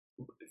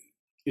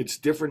 it's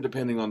different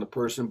depending on the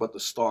person, but the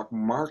stock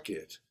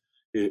market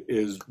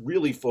is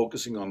really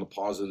focusing on the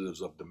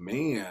positives of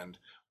demand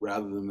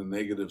rather than the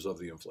negatives of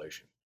the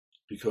inflation.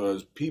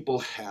 Because people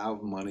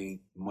have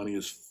money, money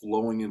is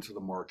flowing into the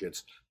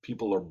markets.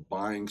 People are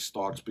buying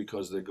stocks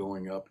because they're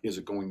going up. Is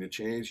it going to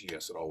change?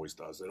 Yes, it always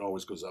does. It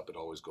always goes up, it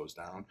always goes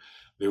down.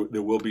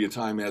 There will be a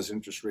time as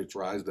interest rates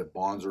rise that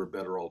bonds are a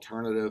better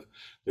alternative.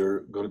 There are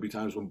going to be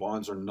times when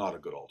bonds are not a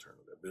good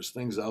alternative. There's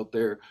things out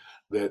there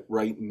that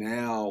right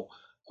now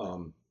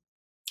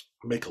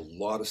make a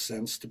lot of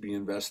sense to be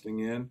investing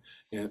in,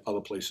 and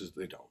other places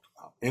they don't.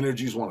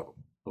 Energy is one of them.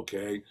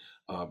 Okay,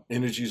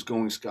 energy is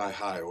going sky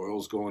high. Oil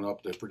is going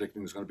up. They're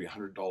predicting it's going to be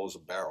 $100 a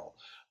barrel.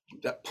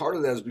 That part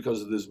of that is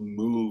because of this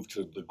move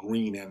to the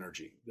green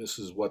energy. This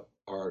is what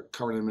our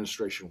current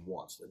administration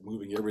wants. They're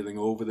moving everything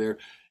over there.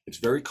 It's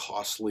very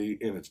costly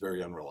and it's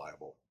very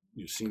unreliable.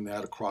 You've seen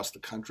that across the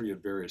country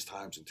at various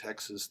times in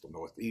Texas, the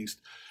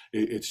Northeast.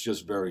 It's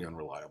just very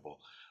unreliable.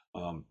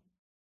 Um,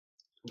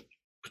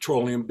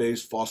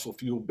 Petroleum-based, fossil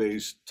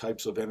fuel-based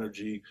types of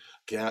energy,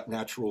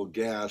 natural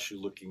gas, you're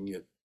looking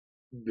at,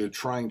 they're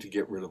trying to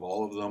get rid of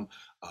all of them.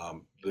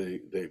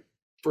 They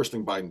first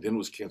thing Biden did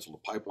was cancel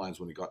the pipelines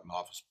when he got in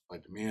office by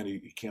demand.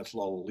 He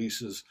canceled all the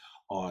leases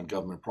on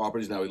government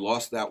properties. Now he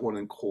lost that one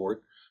in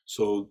court.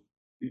 So,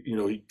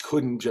 he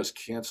couldn't just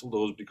cancel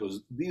those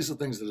because these are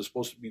things that are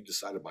supposed to be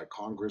decided by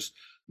Congress,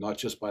 not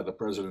just by the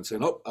president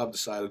saying, oh, I've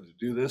decided to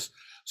do this.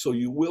 So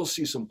you will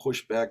see some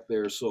pushback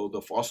there. So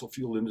the fossil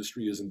fuel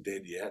industry isn't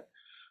dead yet,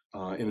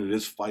 and it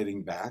is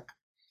fighting back.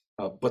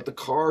 But the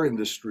car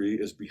industry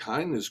is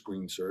behind this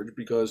green surge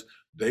because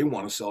they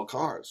want to sell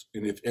cars.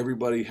 And if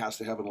everybody has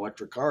to have an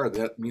electric car,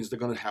 that means they're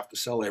going to have to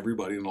sell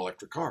everybody an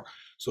electric car.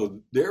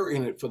 So they're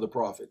in it for the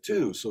profit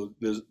too. So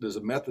there's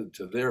a method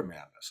to their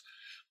madness.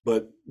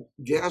 But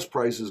gas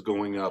prices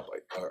going up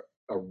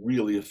are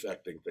really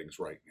affecting things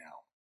right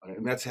now.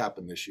 And that's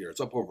happened this year. It's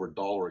up over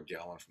 $1 a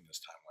gallon from this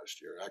time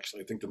last year.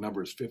 Actually, I think the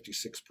number is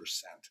 56%.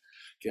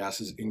 Gas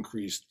has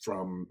increased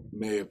from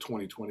May of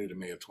 2020 to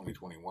May of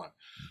 2021.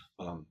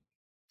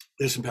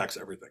 This impacts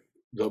everything.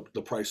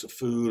 The price of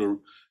food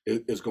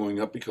is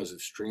going up because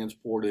it's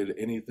transported.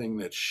 Anything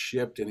that's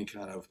shipped, any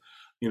kind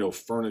of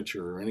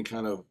furniture or any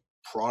kind of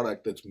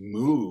product that's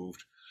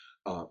moved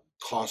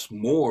costs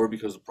more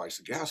because the price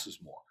of gas is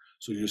more.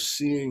 So you're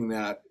seeing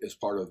that as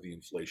part of the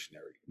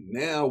inflationary.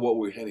 Now what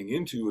we're heading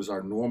into is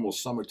our normal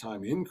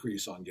summertime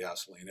increase on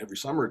gasoline. Every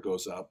summer it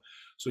goes up,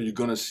 so you're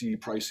going to see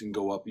pricing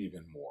go up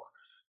even more.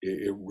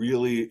 It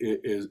really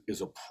is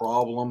a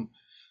problem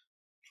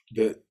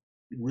that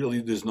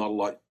really there's not a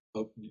lot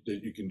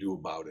that you can do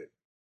about it.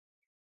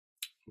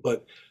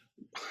 But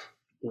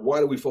why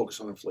do we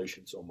focus on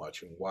inflation so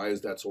much, and why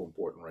is that so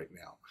important right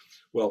now?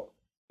 Well,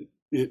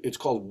 it's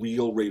called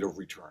real rate of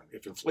return.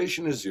 If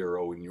inflation is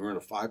zero and you're at a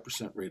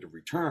 5% rate of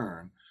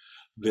return,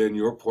 then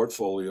your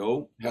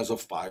portfolio has a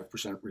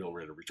 5% real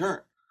rate of return.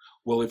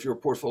 Well, if your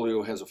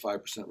portfolio has a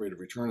 5% rate of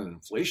return and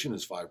inflation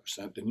is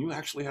 5%, then you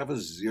actually have a 0%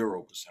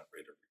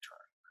 rate of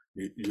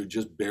return. You're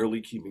just barely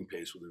keeping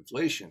pace with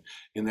inflation.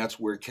 And that's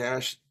where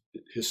cash,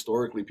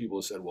 historically, people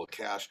have said, well,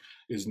 cash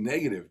is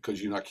negative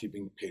because you're not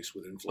keeping pace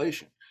with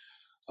inflation.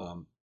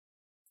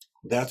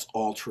 That's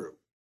all true.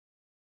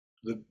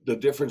 The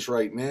difference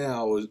right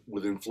now is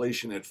with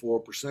inflation at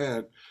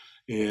 4%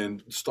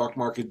 and the stock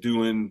market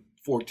doing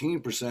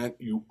 14%,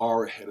 you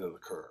are ahead of the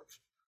curve.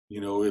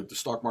 If the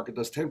stock market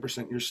does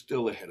 10%, you're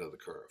still ahead of the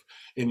curve.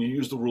 And you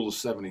use the rule of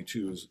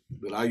 72s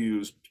that I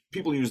use.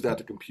 People use that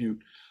to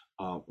compute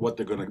how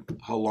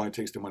long it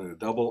takes their money to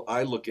double.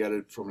 I look at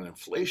it from an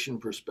inflation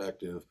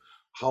perspective.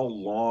 How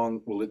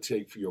long will it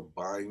take for your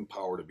buying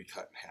power to be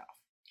cut in half?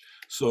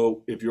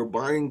 So if you're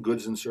buying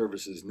goods and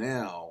services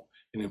now,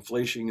 and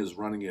inflation is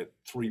running at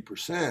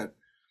 3%,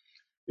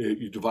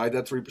 you divide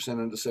that 3%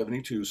 into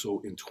 72.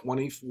 So in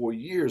 24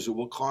 years, it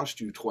will cost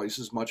you twice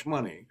as much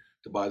money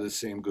to buy the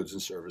same goods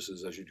and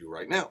services as you do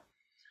right now.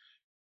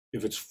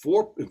 If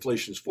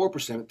inflation is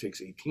 4%, it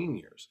takes 18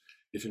 years.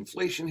 If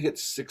inflation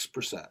hits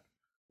 6%,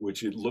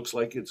 which it looks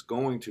like it's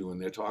going to, and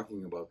they're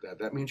talking about that,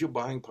 that means your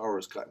buying power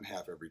is cut in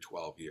half every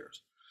 12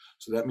 years.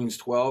 So that means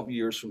 12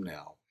 years from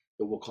now,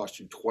 it will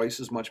cost you twice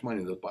as much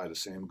money to buy the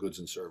same goods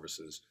and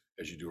services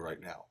as you do right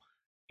now.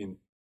 In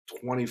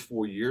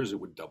 24 years, it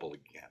would double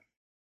again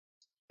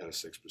at a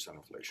 6%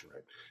 inflation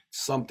rate.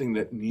 Something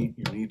that you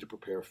need to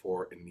prepare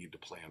for and need to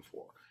plan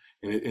for.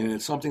 And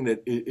it's something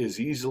that is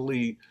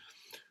easily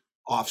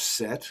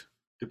offset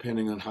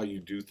depending on how you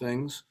do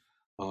things.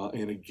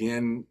 And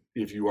again,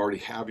 if you already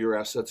have your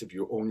assets, if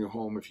you own your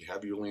home, if you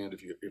have your land,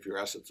 if your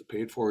assets are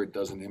paid for, it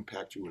doesn't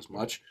impact you as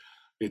much.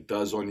 It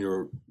does on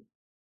your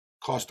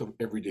cost of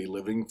everyday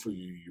living for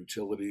your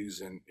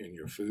utilities and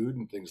your food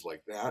and things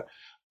like that.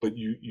 But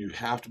you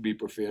have to be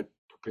prepared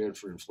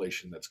for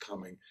inflation that's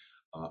coming.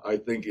 I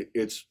think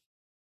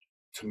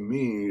to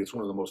me, it's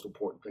one of the most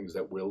important things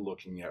that we're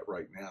looking at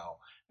right now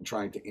and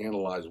trying to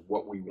analyze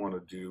what we want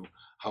to do,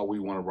 how we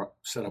want to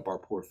set up our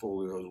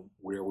portfolios,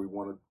 where we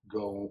want to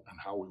go, and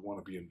how we want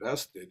to be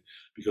invested,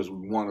 because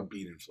we want to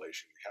beat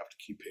inflation. We have to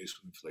keep pace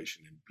with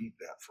inflation and beat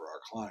that for our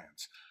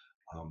clients.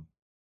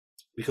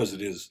 Because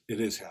it is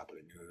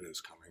happening, and it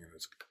is coming, and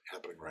it's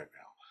happening right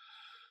now.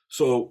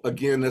 So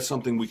again, that's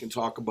something we can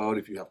talk about.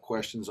 If you have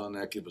questions on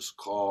that, give us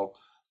a call.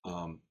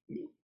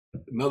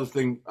 Another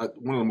thing,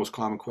 one of the most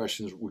common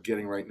questions we're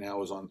getting right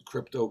now is on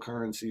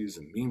cryptocurrencies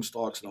and meme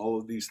stocks and all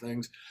of these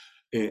things.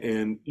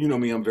 And you know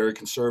me, I'm very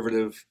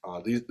conservative.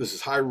 This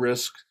is high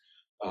risk,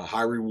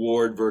 high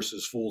reward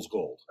versus fool's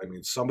gold. I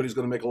mean, somebody's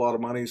going to make a lot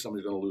of money,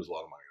 somebody's going to lose a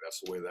lot of money.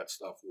 That's the way that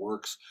stuff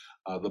works.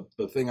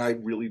 The thing I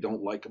really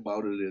don't like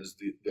about it is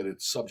that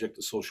it's subject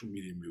to social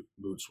media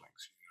mood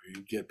swings.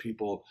 You get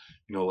people,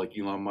 like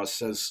Elon Musk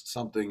says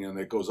something and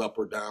it goes up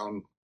or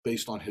down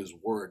based on his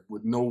word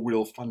with no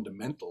real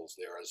fundamentals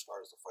there as far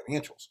as the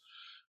financials.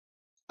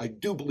 I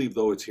do believe,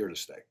 though, it's here to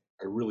stay.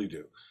 I really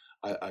do.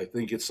 I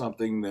think it's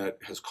something that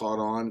has caught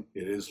on.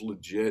 It is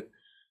legit.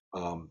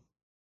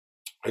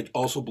 I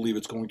also believe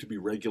it's going to be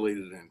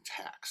regulated and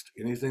taxed.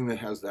 Anything that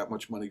has that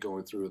much money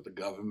going through it, the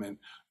government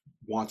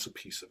wants a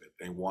piece of it.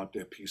 They want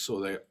their piece.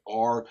 So they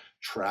are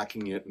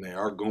tracking it and they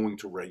are going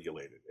to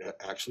regulate it.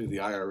 Actually, the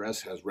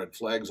IRS has red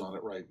flags on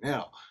it right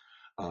now.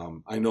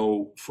 I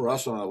know for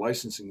us on our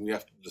licensing, we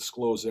have to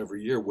disclose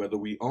every year whether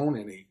we own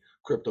any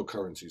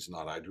cryptocurrencies or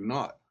not. I do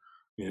not.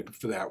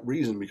 For that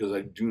reason, because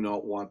I do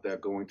not want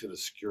that going to the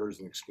Securities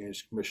and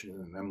Exchange Commission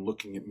and them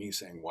looking at me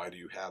saying, why do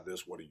you have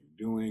this? What are you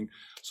doing?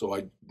 So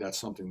that's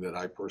something that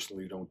I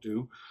personally don't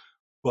do.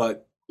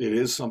 But it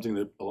is something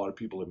that a lot of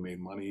people have made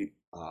money.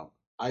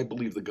 I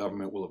believe the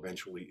government will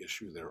eventually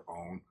issue their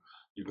own.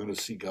 You're going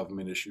to see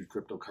government issued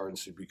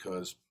cryptocurrency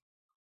because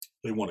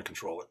they want to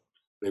control it.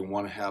 They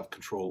want to have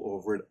control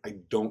over it. I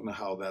don't know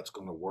how that's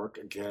going to work.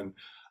 Again,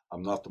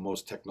 I'm not the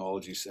most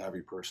technology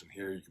savvy person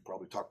here. You can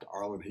probably talk to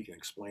Arlen. He can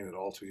explain it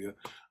all to you.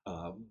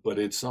 But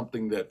it's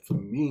something that for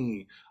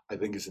me, I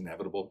think is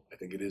inevitable. I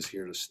think it is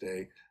here to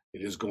stay.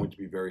 It is going to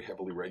be very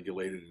heavily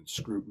regulated and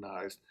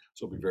scrutinized.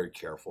 So be very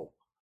careful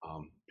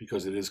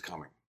because it is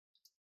coming.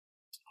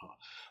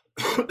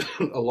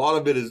 A lot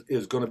of it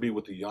is going to be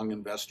with the young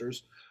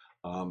investors.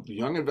 The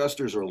young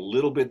investors are a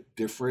little bit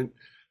different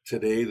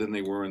today than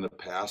they were in the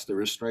past. There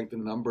is strength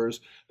in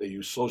numbers. They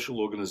use social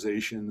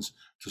organizations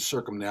to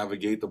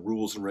circumnavigate the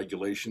rules and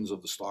regulations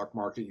of the stock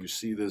market. You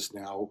see this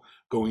now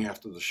going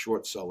after the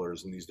short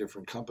sellers and these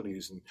different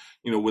companies,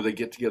 and where they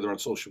get together on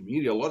social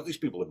media. A lot of these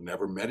people have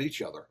never met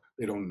each other.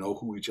 They don't know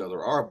who each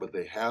other are, but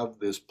they have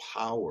this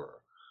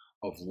power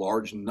of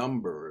large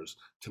numbers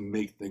to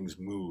make things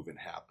move and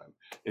happen.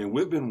 And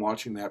we've been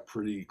watching that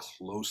pretty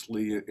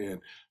closely, and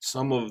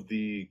some of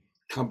the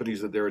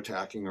companies that they're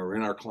attacking are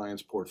in our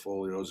clients'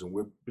 portfolios, and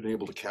we've been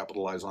able to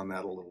capitalize on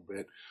that a little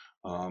bit.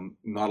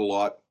 Not a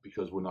lot,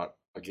 because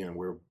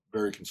we're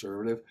very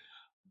conservative.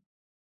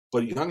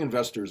 But young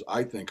investors,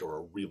 I think, are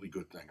a really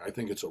good thing. I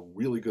think it's a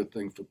really good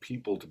thing for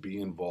people to be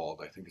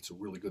involved. I think it's a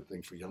really good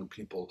thing for young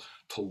people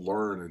to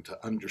learn and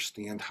to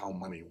understand how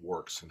money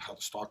works and how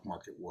the stock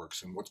market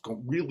works and what's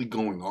really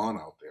going on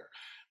out there.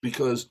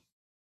 Because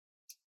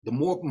the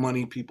more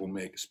money people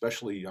make,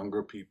 especially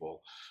younger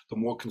people, the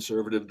more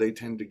conservative they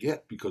tend to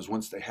get, because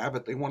once they have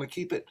it, they want to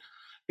keep it.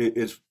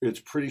 It's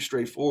pretty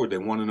straightforward. They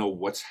want to know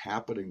what's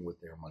happening with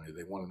their money.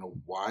 They want to know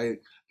why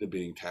they're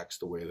being taxed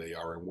the way they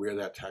are and where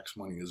that tax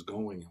money is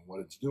going and what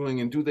it's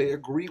doing, and do they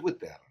agree with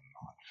that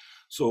or not.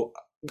 So,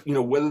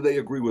 whether they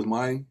agree with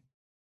my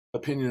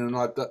opinion or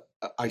not,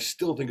 I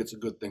still think it's a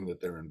good thing that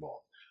they're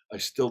involved. I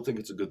still think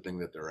it's a good thing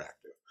that they're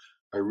active.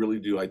 I really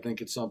do. I think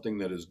it's something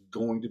that is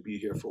going to be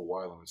here for a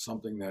while, and it's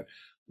something that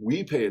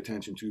we pay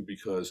attention to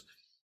because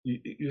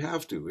you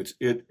have to.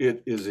 It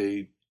is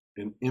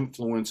an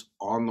influence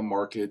on the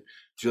market,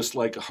 just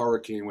like a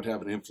hurricane would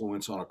have an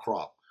influence on a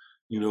crop.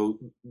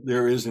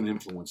 There is an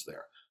influence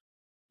there.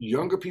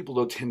 Younger people,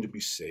 though, tend to be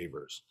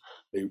savers.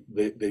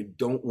 They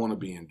don't want to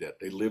be in debt.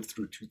 They lived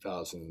through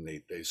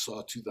 2008. They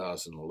saw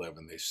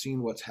 2011. They've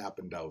seen what's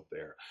happened out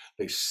there.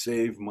 They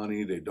save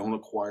money. They don't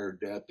acquire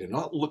debt. They're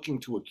not looking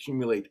to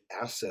accumulate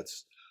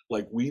assets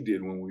like we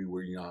did when we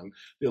were young.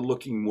 They're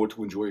looking more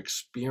to enjoy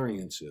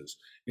experiences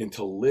and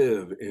to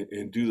live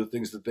and do the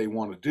things that they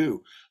want to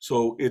do.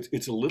 So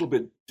it's a little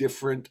bit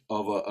different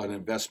of an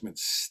investment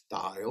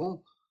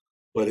style,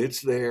 but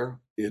it's there.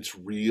 It's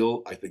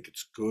real. I think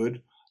it's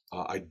good.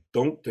 I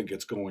don't think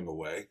it's going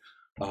away.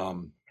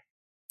 And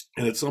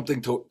it's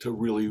something to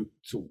really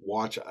to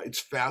watch. It's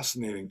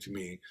fascinating to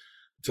me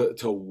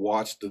to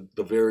watch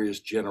the various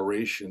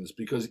generations,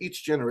 because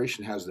each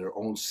generation has their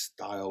own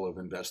style of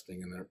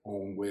investing and their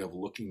own way of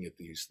looking at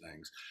these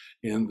things.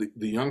 And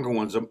the younger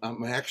ones,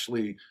 I'm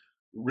actually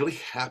really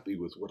happy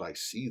with what I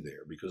see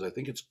there, because I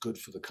think it's good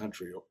for the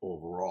country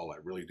overall. I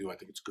really do. I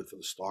think it's good for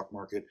the stock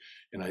market,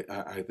 and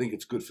I think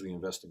it's good for the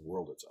investing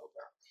world that's out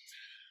there.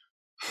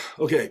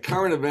 Okay,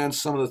 current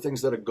events, some of the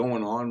things that are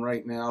going on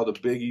right now. The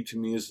biggie to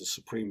me is the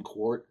Supreme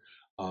Court.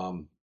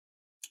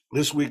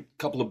 This week, a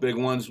couple of big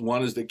ones.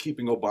 One is they're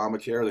keeping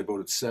Obamacare. They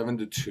voted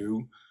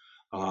 7-2.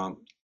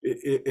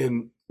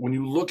 And when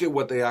you look at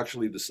what they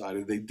actually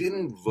decided, they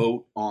didn't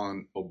vote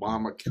on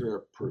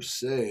Obamacare per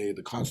se,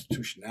 the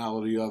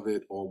constitutionality of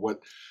it, or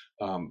what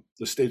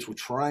the states were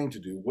trying to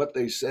do. What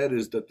they said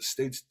is that the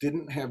states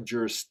didn't have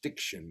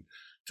jurisdiction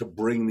to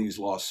bring these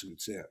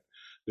lawsuits in.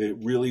 They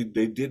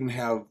didn't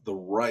have the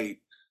right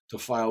to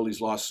file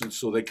these lawsuits,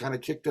 so they kind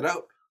of kicked it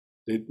out.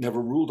 They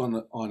never ruled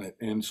on it,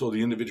 and so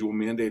the individual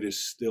mandate is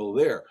still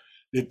there.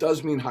 It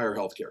does mean higher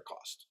healthcare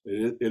costs.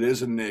 It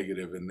is a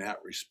negative in that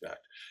respect.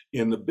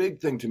 And the big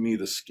thing to me,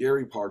 the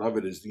scary part of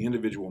it, is the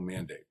individual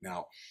mandate.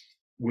 Now,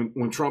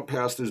 when Trump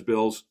passed his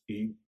bills,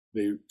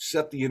 they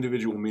set the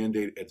individual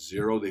mandate at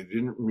 0. They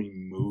didn't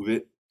remove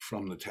it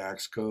from the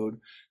tax code.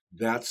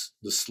 That's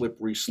the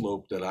slippery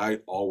slope that I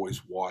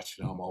always watch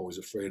and I'm always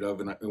afraid of.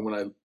 And when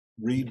I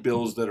read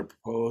bills that are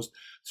proposed,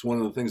 it's one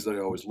of the things that I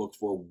always look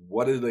for.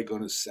 What are they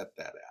going to set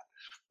that at?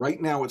 Right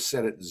now, it's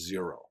set at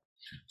 0.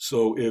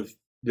 So if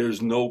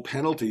there's no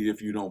penalty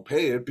if you don't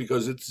pay it,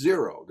 because it's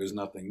 0, there's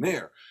nothing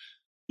there.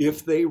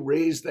 If they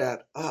raise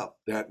that up,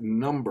 that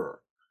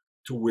number,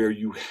 to where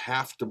you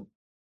have to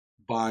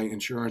buy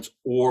insurance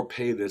or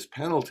pay this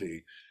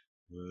penalty,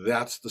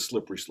 that's the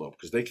slippery slope,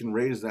 because they can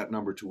raise that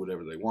number to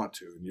whatever they want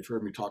to. And you've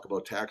heard me talk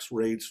about tax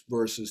rates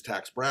versus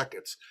tax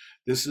brackets.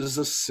 This is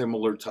a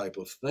similar type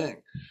of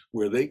thing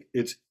where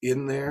it's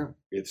in there,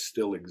 it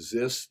still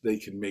exists. They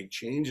can make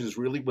changes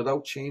really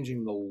without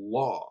changing the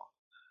law,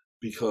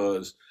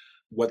 because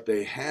what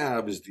they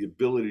have is the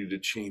ability to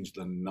change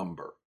the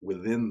number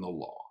within the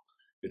law.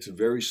 It's a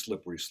very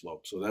slippery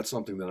slope. So that's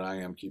something that I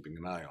am keeping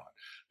an eye on.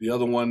 The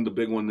other one, the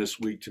big one this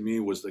week to me,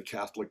 was the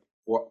Catholic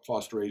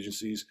foster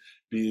agencies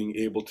being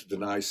able to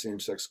deny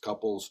same-sex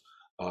couples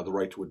the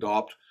right to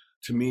adopt.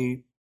 To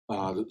me,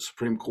 the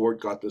Supreme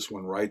Court got this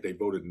one right. They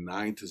voted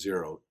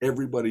 9-0.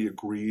 Everybody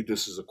agreed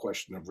this is a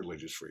question of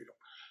religious freedom.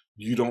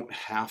 You don't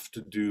have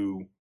to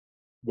do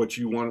what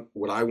you want,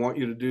 what I want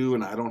you to do,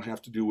 and I don't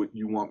have to do what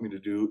you want me to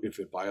do if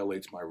it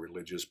violates my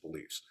religious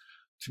beliefs.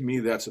 To me,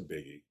 that's a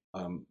biggie.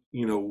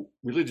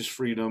 Religious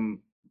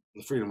freedom,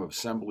 the freedom of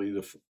assembly,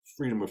 the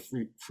freedom of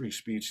free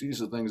speech.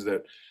 These are things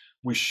that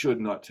we should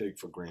not take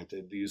for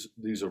granted.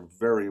 These are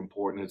very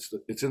important.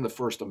 It's in the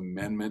First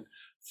Amendment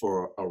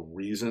for a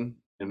reason,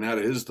 and that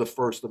is the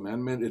First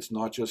Amendment. It's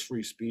not just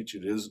free speech.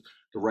 It is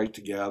the right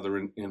to gather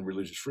and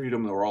religious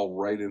freedom. They're all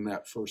right in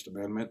that First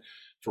Amendment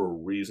for a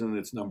reason.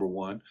 It's number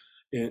one.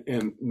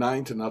 And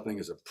 9-0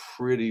 is a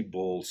pretty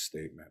bold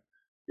statement.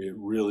 It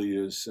really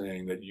is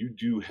saying that you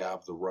do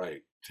have the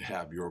right to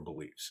have your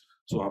beliefs.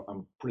 So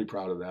I'm pretty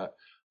proud of that.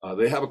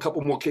 They have a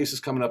couple more cases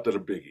coming up that are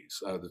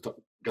biggies.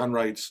 Gun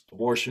rights,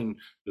 abortion.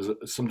 There's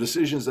some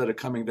decisions that are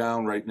coming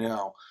down right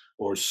now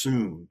or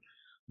soon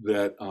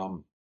that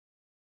I'm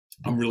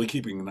really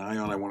keeping an eye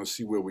on. I want to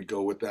see where we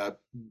go with that.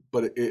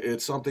 But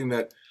it's something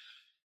that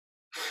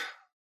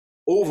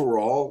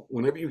overall,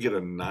 whenever you get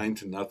a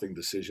 9-0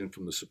 decision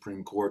from the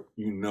Supreme Court,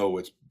 you know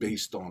it's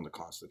based on the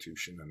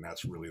Constitution, and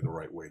that's really the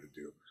right way to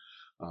do.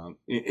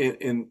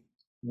 And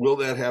will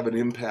that have an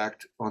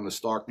impact on the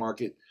stock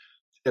market?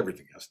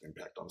 Everything has an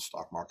impact on the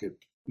stock market,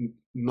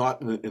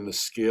 not in the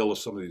scale of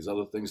some of these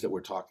other things that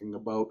we're talking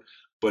about,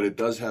 but it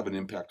does have an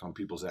impact on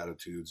people's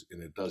attitudes,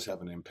 and it does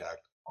have an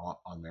impact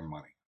on their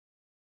money.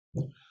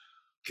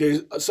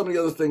 Okay, some of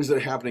the other things that are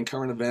happening,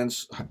 current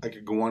events, I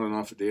could go on and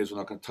on for days. We're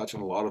not going to touch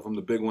on a lot of them.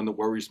 The big one that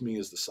worries me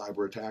is the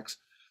cyber attacks.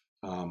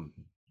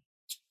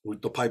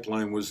 The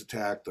pipeline was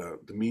attacked,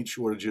 the meat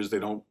shortages. They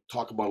don't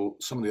talk about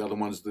some of the other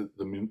ones, the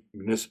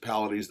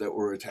municipalities that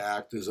were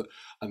attacked. There's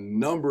a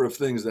number of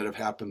things that have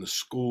happened, the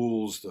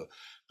schools,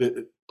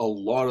 a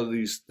lot of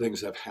these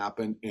things have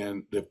happened,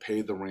 and they've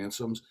paid the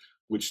ransoms,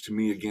 which to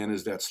me, again,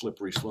 is that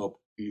slippery slope.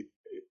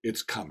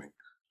 It's coming.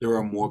 There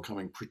are more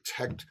coming.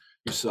 Protect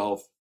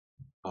yourself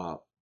on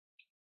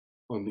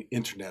the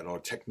internet or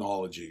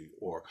technology,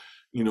 or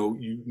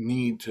you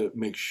need to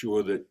make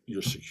sure that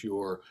you're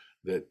secure,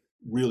 that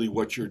really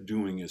what you're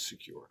doing is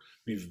secure.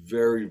 Be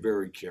very,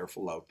 very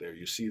careful out there.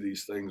 You see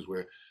these things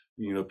where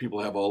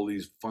people have all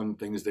these fun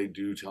things they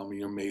do. Tell me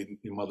your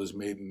mother's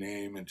maiden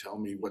name, and tell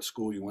me what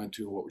school you went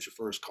to, what was your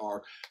first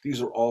car.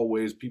 These are all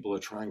ways people are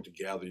trying to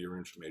gather your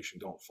information.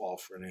 Don't fall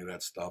for any of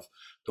that stuff.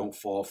 Don't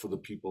fall for the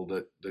people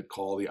that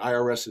call. The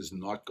IRS is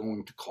not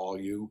going to call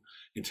you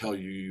and tell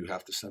you you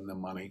have to send them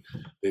money.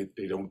 They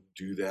don't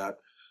do that.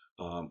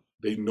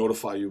 They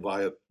notify you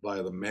via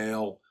the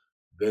mail.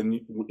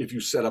 Then if you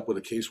set up with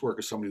a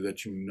caseworker, somebody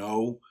that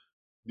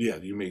yeah,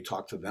 you may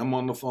talk to them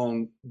on the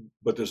phone,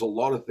 but there's a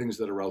lot of things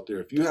that are out there.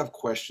 If you have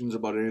questions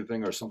about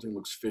anything or something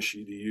looks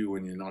fishy to you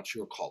and you're not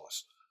sure, call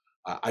us.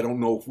 I don't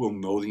know if we'll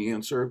know the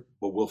answer,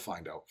 but we'll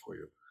find out for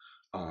you.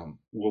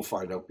 We'll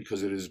find out,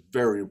 because it is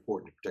very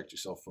important to protect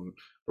yourself from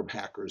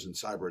hackers and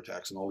cyber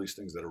attacks and all these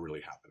things that are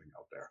really happening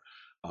out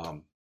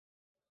there.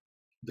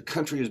 The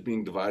country is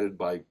being divided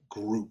by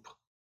group.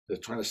 They're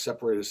trying to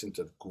separate us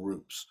into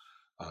groups.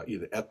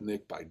 Either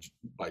ethnic,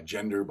 by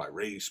gender, by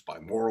race, by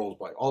morals,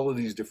 by all of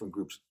these different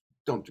groups.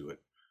 Don't do it.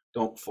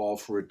 Don't fall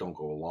for it. Don't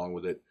go along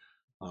with it.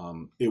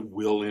 It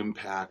will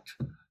impact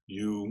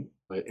you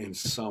in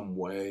some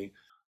way,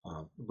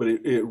 but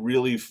it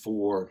really,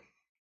 for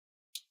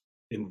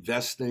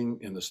investing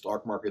in the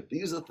stock market,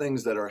 these are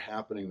things that are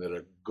happening that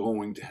are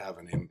going to have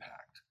an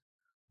impact.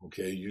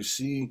 Okay, you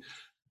see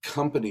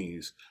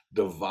companies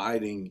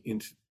dividing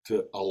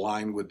to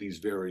align with these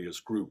various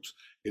groups.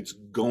 It's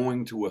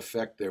going to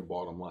affect their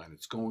bottom line.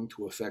 It's going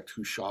to affect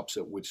who shops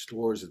at which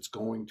stores. It's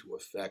going to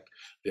affect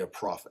their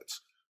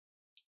profits.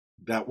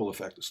 That will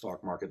affect the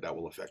stock market. That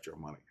will affect your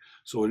money.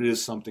 So it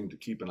is something to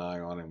keep an eye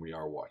on, and we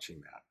are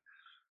watching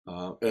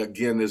that.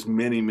 Again, there's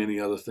many, many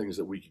other things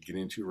that we could get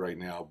into right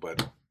now,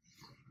 but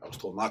I was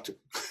told not to.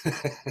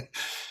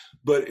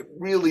 But it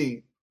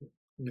really,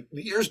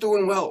 the year's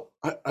doing well.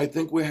 I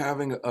think we're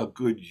having a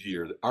good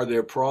year. Are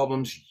there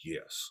problems?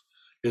 Yes.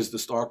 Is the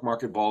stock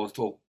market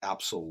volatile?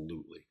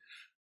 Absolutely.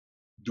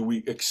 Do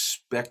we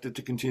expect it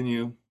to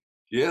continue?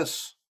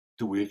 Yes.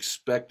 Do we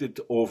expect it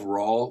to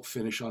overall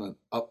finish on an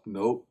up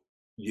note?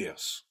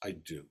 Yes, I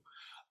do.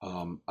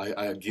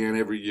 Again,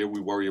 every year we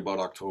worry about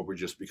October,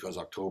 just because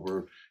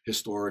October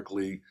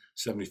historically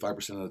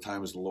 75% of the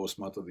time is the lowest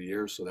month of the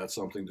year. So that's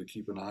something to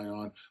keep an eye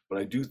on. But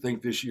I do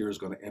think this year is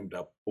going to end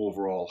up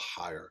overall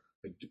higher.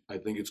 I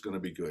think it's going to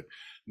be good.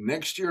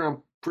 Next year,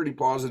 I'm pretty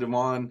positive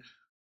on,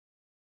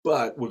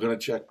 but we're going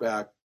to check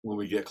back when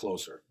we get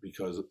closer,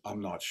 because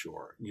I'm not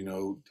sure.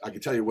 I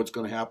can tell you what's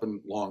going to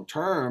happen long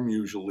term,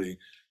 usually.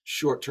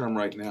 Short term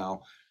right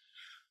now,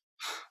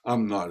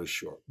 I'm not as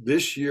sure.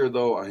 This year,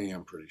 though, I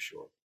am pretty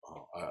sure.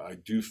 I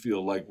do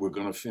feel like we're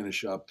going to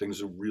finish up.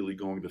 Things are really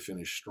going to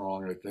finish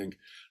strong. I think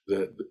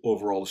that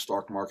overall the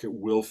stock market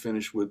will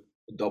finish with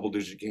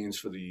double-digit gains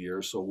for the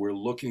year. So we're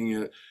looking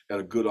at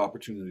a good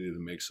opportunity to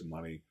make some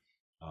money.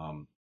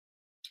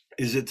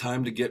 Is it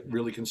time to get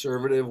really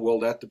conservative? Well,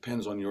 that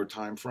depends on your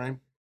time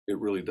frame. It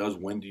really does.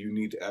 When do you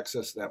need to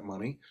access that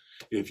money?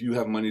 If you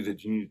have money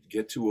that you need to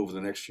get to over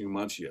the next few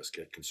months, yes,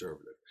 get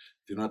conservative.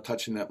 If you're not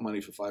touching that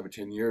money for 5 or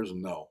 10 years,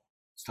 no.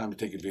 It's time to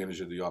take advantage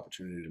of the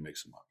opportunity to make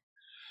some money.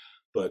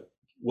 But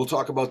we'll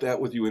talk about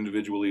that with you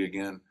individually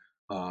again.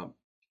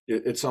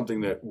 It's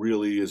something that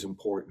really is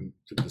important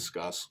to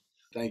discuss.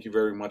 Thank you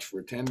very much for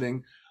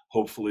attending.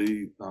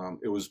 Hopefully,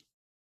 it was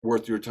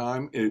worth your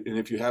time. And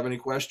if you have any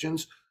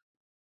questions,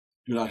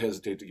 do not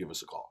hesitate to give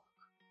us a call.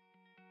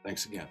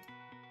 Thanks again.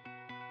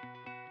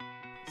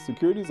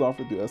 Securities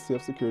offered through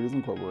SCF Securities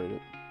Incorporated,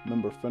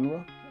 member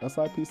FINRA,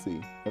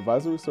 SIPC.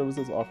 Advisory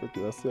services offered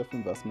through SCF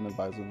Investment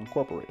Advisors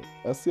Incorporated.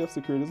 SCF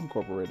Securities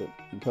Incorporated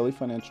and Kelly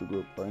Financial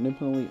Group are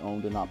independently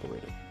owned and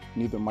operated.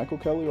 Neither Michael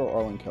Kelly or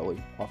Arlen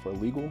Kelly offer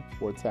legal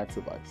or tax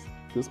advice.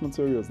 This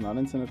material is not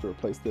intended to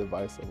replace the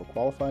advice of a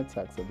qualified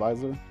tax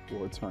advisor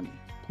or attorney.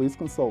 Please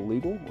consult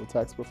legal or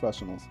tax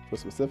professionals for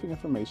specific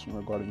information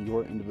regarding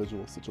your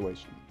individual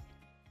situation.